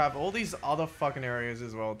Hogwarts. You have all these other fucking areas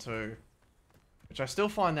as well, too. Which I still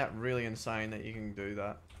find that really insane that you can do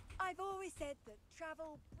that. I've always said that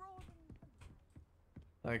travel broadens.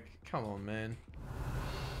 Like, come on, man.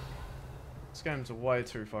 This game's way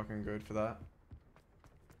too fucking good for that.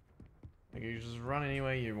 Like, you just run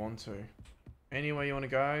anywhere you want to. Anywhere you want to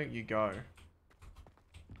go, you go.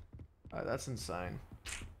 Like, that's insane.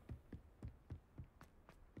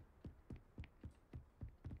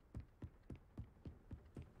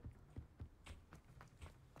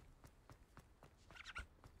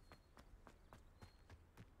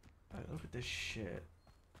 Like, look at this shit.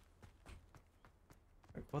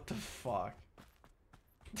 Like, what the fuck?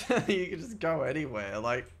 You could just go anywhere.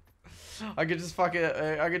 Like, I could just fucking,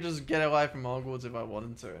 I could just get away from Hogwarts if I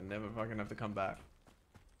wanted to and never fucking have to come back.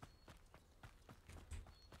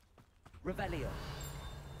 Revelio.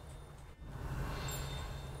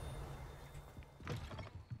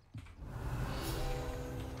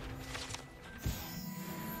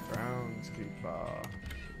 Groundskeeper.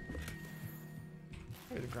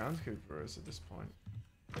 Who the groundskeeper is at this point?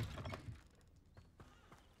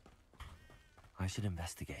 I should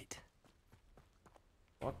investigate.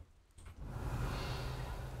 What?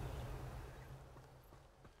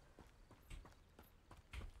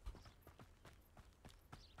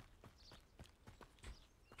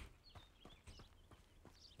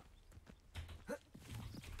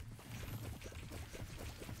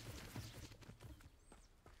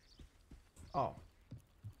 Oh.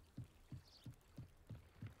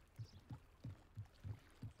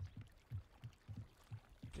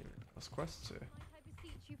 Yeah, that's quest here. I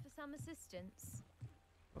beseech you for some assistance.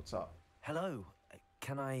 What's up? Hello.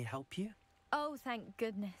 Can I help you? Oh, thank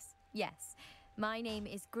goodness. Yes. My name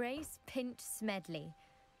is Grace Pinch Smedley.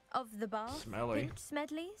 Of the bar Smelly. Pinch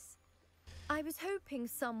Smedleys? I was hoping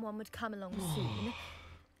someone would come along soon.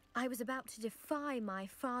 I was about to defy my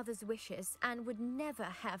father's wishes and would never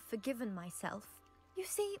have forgiven myself. You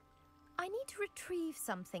see, I need to retrieve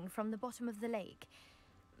something from the bottom of the lake.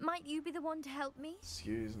 Might you be the one to help me?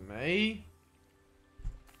 Excuse me?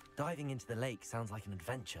 Diving into the lake sounds like an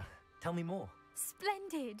adventure. Tell me more.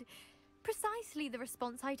 Splendid! Precisely the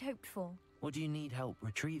response I'd hoped for. What do you need help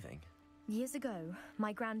retrieving? Years ago,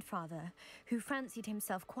 my grandfather, who fancied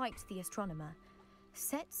himself quite the astronomer,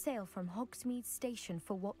 set sail from Hogsmeade Station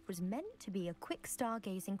for what was meant to be a quick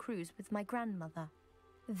stargazing cruise with my grandmother.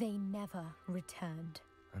 They never returned.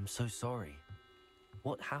 I'm so sorry.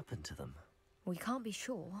 What happened to them? We can't be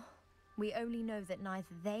sure. We only know that neither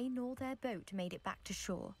they nor their boat made it back to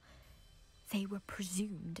shore. They were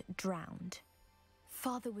presumed drowned.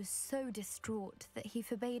 Father was so distraught that he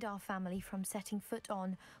forbade our family from setting foot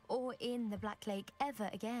on or in the Black Lake ever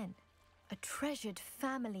again. A treasured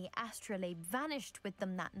family astrolabe vanished with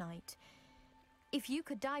them that night. If you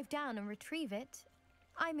could dive down and retrieve it,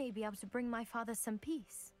 I may be able to bring my father some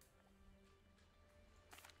peace.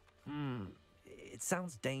 It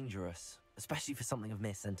sounds dangerous, especially for something of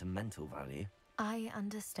mere sentimental value. I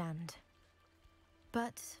understand.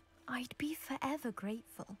 But I'd be forever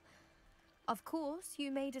grateful. Of course,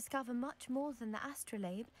 you may discover much more than the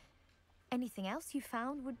astrolabe. Anything else you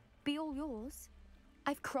found would be all yours.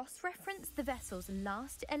 I've cross-referenced the vessel's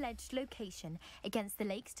last alleged location against the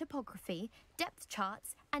lake's topography, depth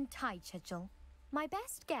charts, and tide schedule. My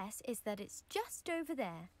best guess is that it's just over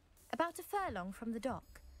there, about a furlong from the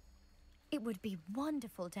dock. It would be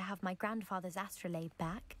wonderful to have my grandfather's astrolabe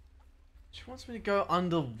back. She wants me to go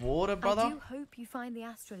underwater, brother? I do hope you find the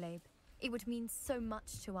astrolabe. It would mean so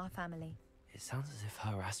much to our family. It sounds as if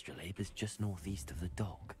her astrolabe is just northeast of the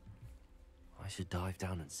dock. I should dive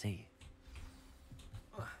down and see.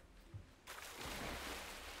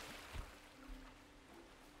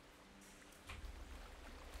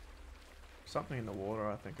 Something in the water,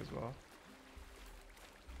 I think, as well.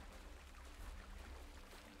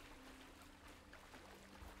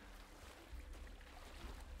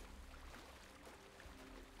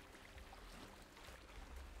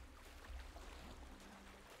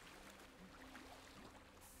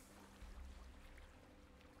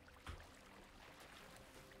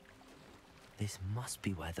 This must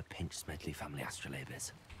be where the Pinch Smedley family astrolabe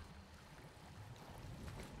is.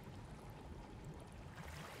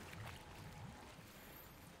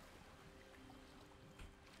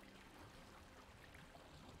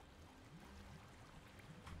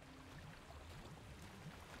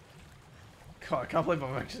 God, I can't believe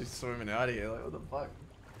I'm actually swimming out of here. Like, what the fuck?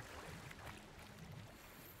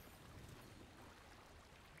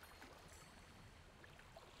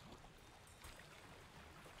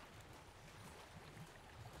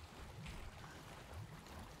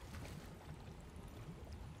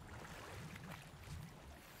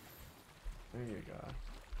 There you go.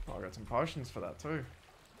 Oh, I got some potions for that too.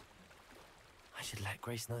 I should let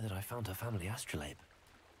Grace know that I found her family astrolabe.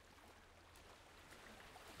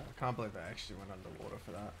 Can't believe I actually went underwater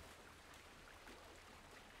for that.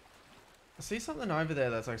 I see something over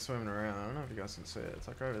there that's like swimming around. I don't know if you guys can see it. It's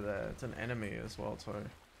like over there. It's an enemy as well too.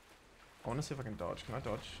 I want to see if I can dodge. Can I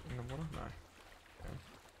dodge in the water? No. Okay.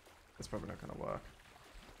 It's probably not going to work.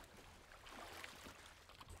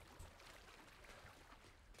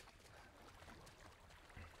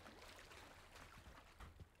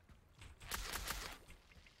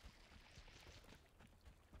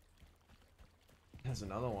 There's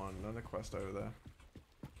another one, another quest over there.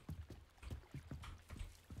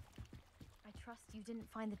 I trust you didn't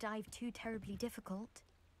find the dive too terribly difficult.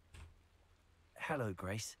 Hello,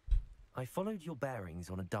 Grace. I followed your bearings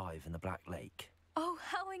on a dive in the Black Lake. Oh,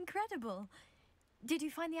 how incredible! Did you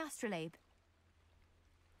find the astrolabe?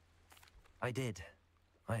 I did.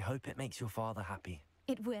 I hope it makes your father happy.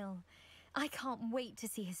 It will. I can't wait to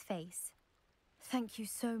see his face. Thank you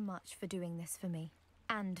so much for doing this for me,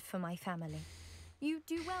 and for my family. You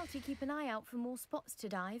do well to keep an eye out for more spots to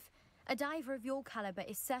dive. A diver of your caliber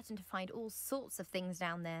is certain to find all sorts of things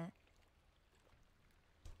down there.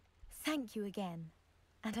 Thank you again.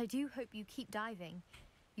 And I do hope you keep diving.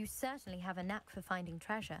 You certainly have a knack for finding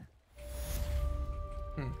treasure.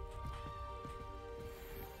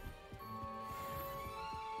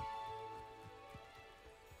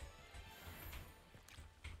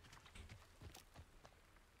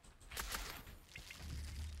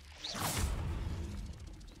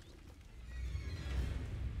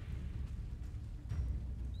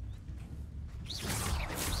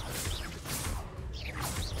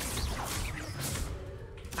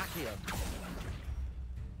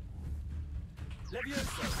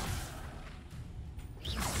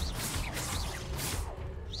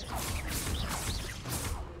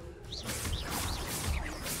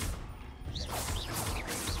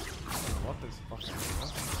 What this fucking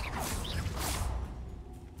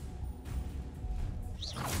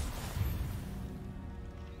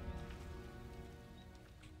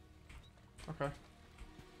okay.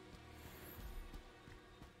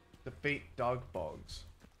 Defeat Doug Boggs.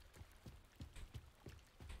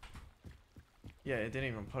 Yeah, it didn't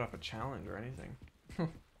even put up a challenge or anything.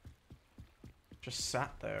 Just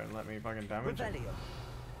sat there and let me fucking damage it.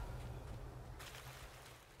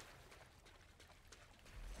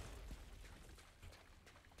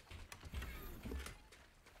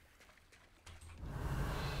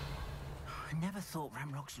 I never thought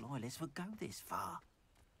Ramrock's loyalists would go this far.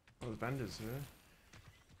 Well, there's vendors here.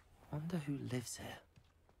 Wonder who lives here.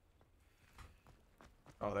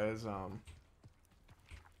 Oh, there's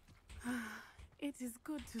It is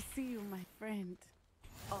good to see you, my friend.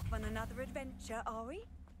 Off on another adventure, are we?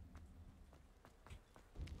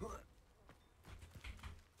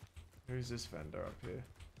 Who's this vendor up here?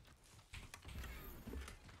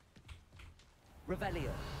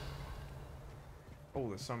 Revelio. Oh,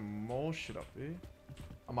 there's some more shit up here.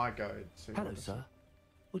 I might go see. Hello, sir.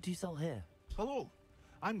 What do you sell here? Hello,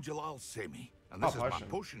 I'm Jalal Semi, and this is potion. my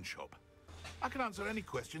potion shop. I can answer any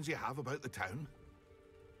questions you have about the town.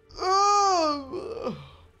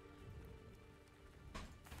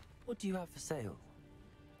 What do you have for sale?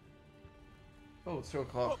 Oh, it's 2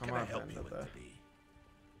 o'clock. What I can might I have to help end you it with there. today?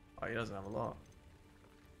 Oh, he doesn't have a lot.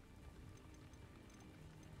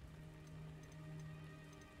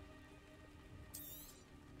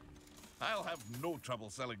 I'll have no trouble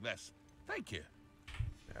selling this. Thank you.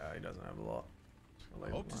 Yeah, he doesn't have a lot. Just gonna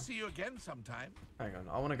leave Hope it to alone. see you again sometime. Hang on,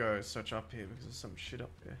 I want to go search up here because there's some shit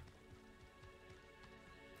up here.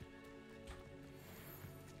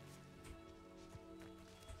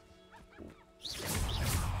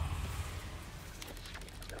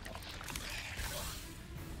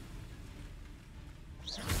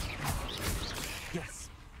 Yes.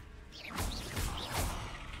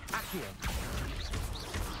 Accio.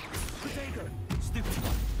 Potato. Stupid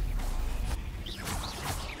one.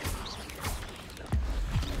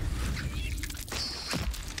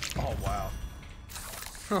 Oh, wow.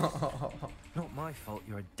 Not my fault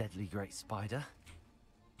you're a deadly great spider.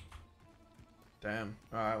 Damn.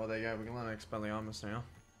 Alright, well, there you go. We can learn Expelliarmus now.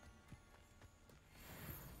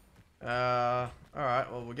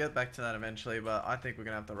 Alright, well, we'll get back to that eventually, but I think we're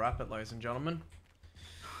gonna have to wrap it, ladies and gentlemen.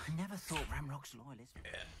 I never thought Ramrock's loyalists.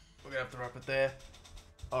 Yeah, we're gonna have to wrap it there.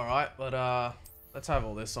 Alright, but let's have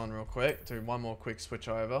all this on real quick. Do one more quick switch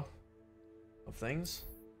over of things.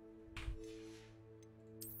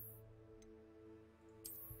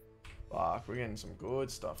 Fuck, we're getting some good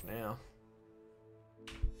stuff now.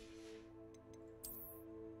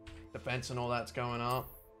 Defense and all that's going up.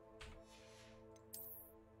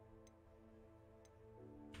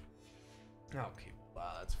 I'll keep all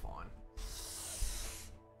that, that's fine.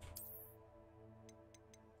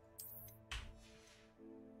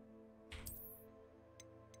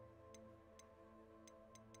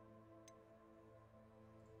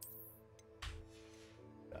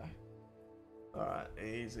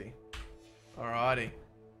 easy. Alrighty.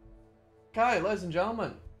 Okay, ladies and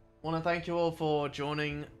gentlemen, want to thank you all for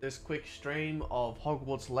joining this quick stream of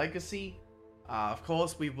Hogwarts Legacy. Of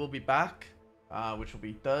course, we will be back, which will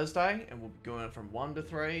be Thursday, and we'll be going from 1 to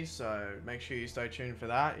 3, so make sure you stay tuned for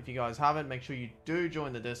that. If you guys haven't, make sure you do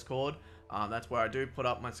join the Discord. That's where I do put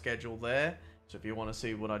up my schedule there. So if you want to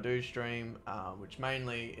see what I do stream, which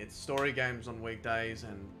mainly it's story games on weekdays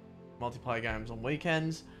and multiplayer games on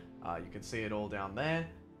weekends, you can see it all down there.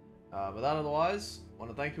 But that otherwise, I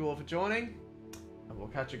want to thank you all for joining, and we'll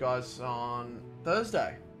catch you guys on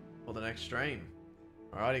Thursday for the next stream.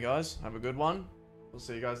 Alrighty guys, have a good one. We'll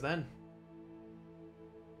see you guys then.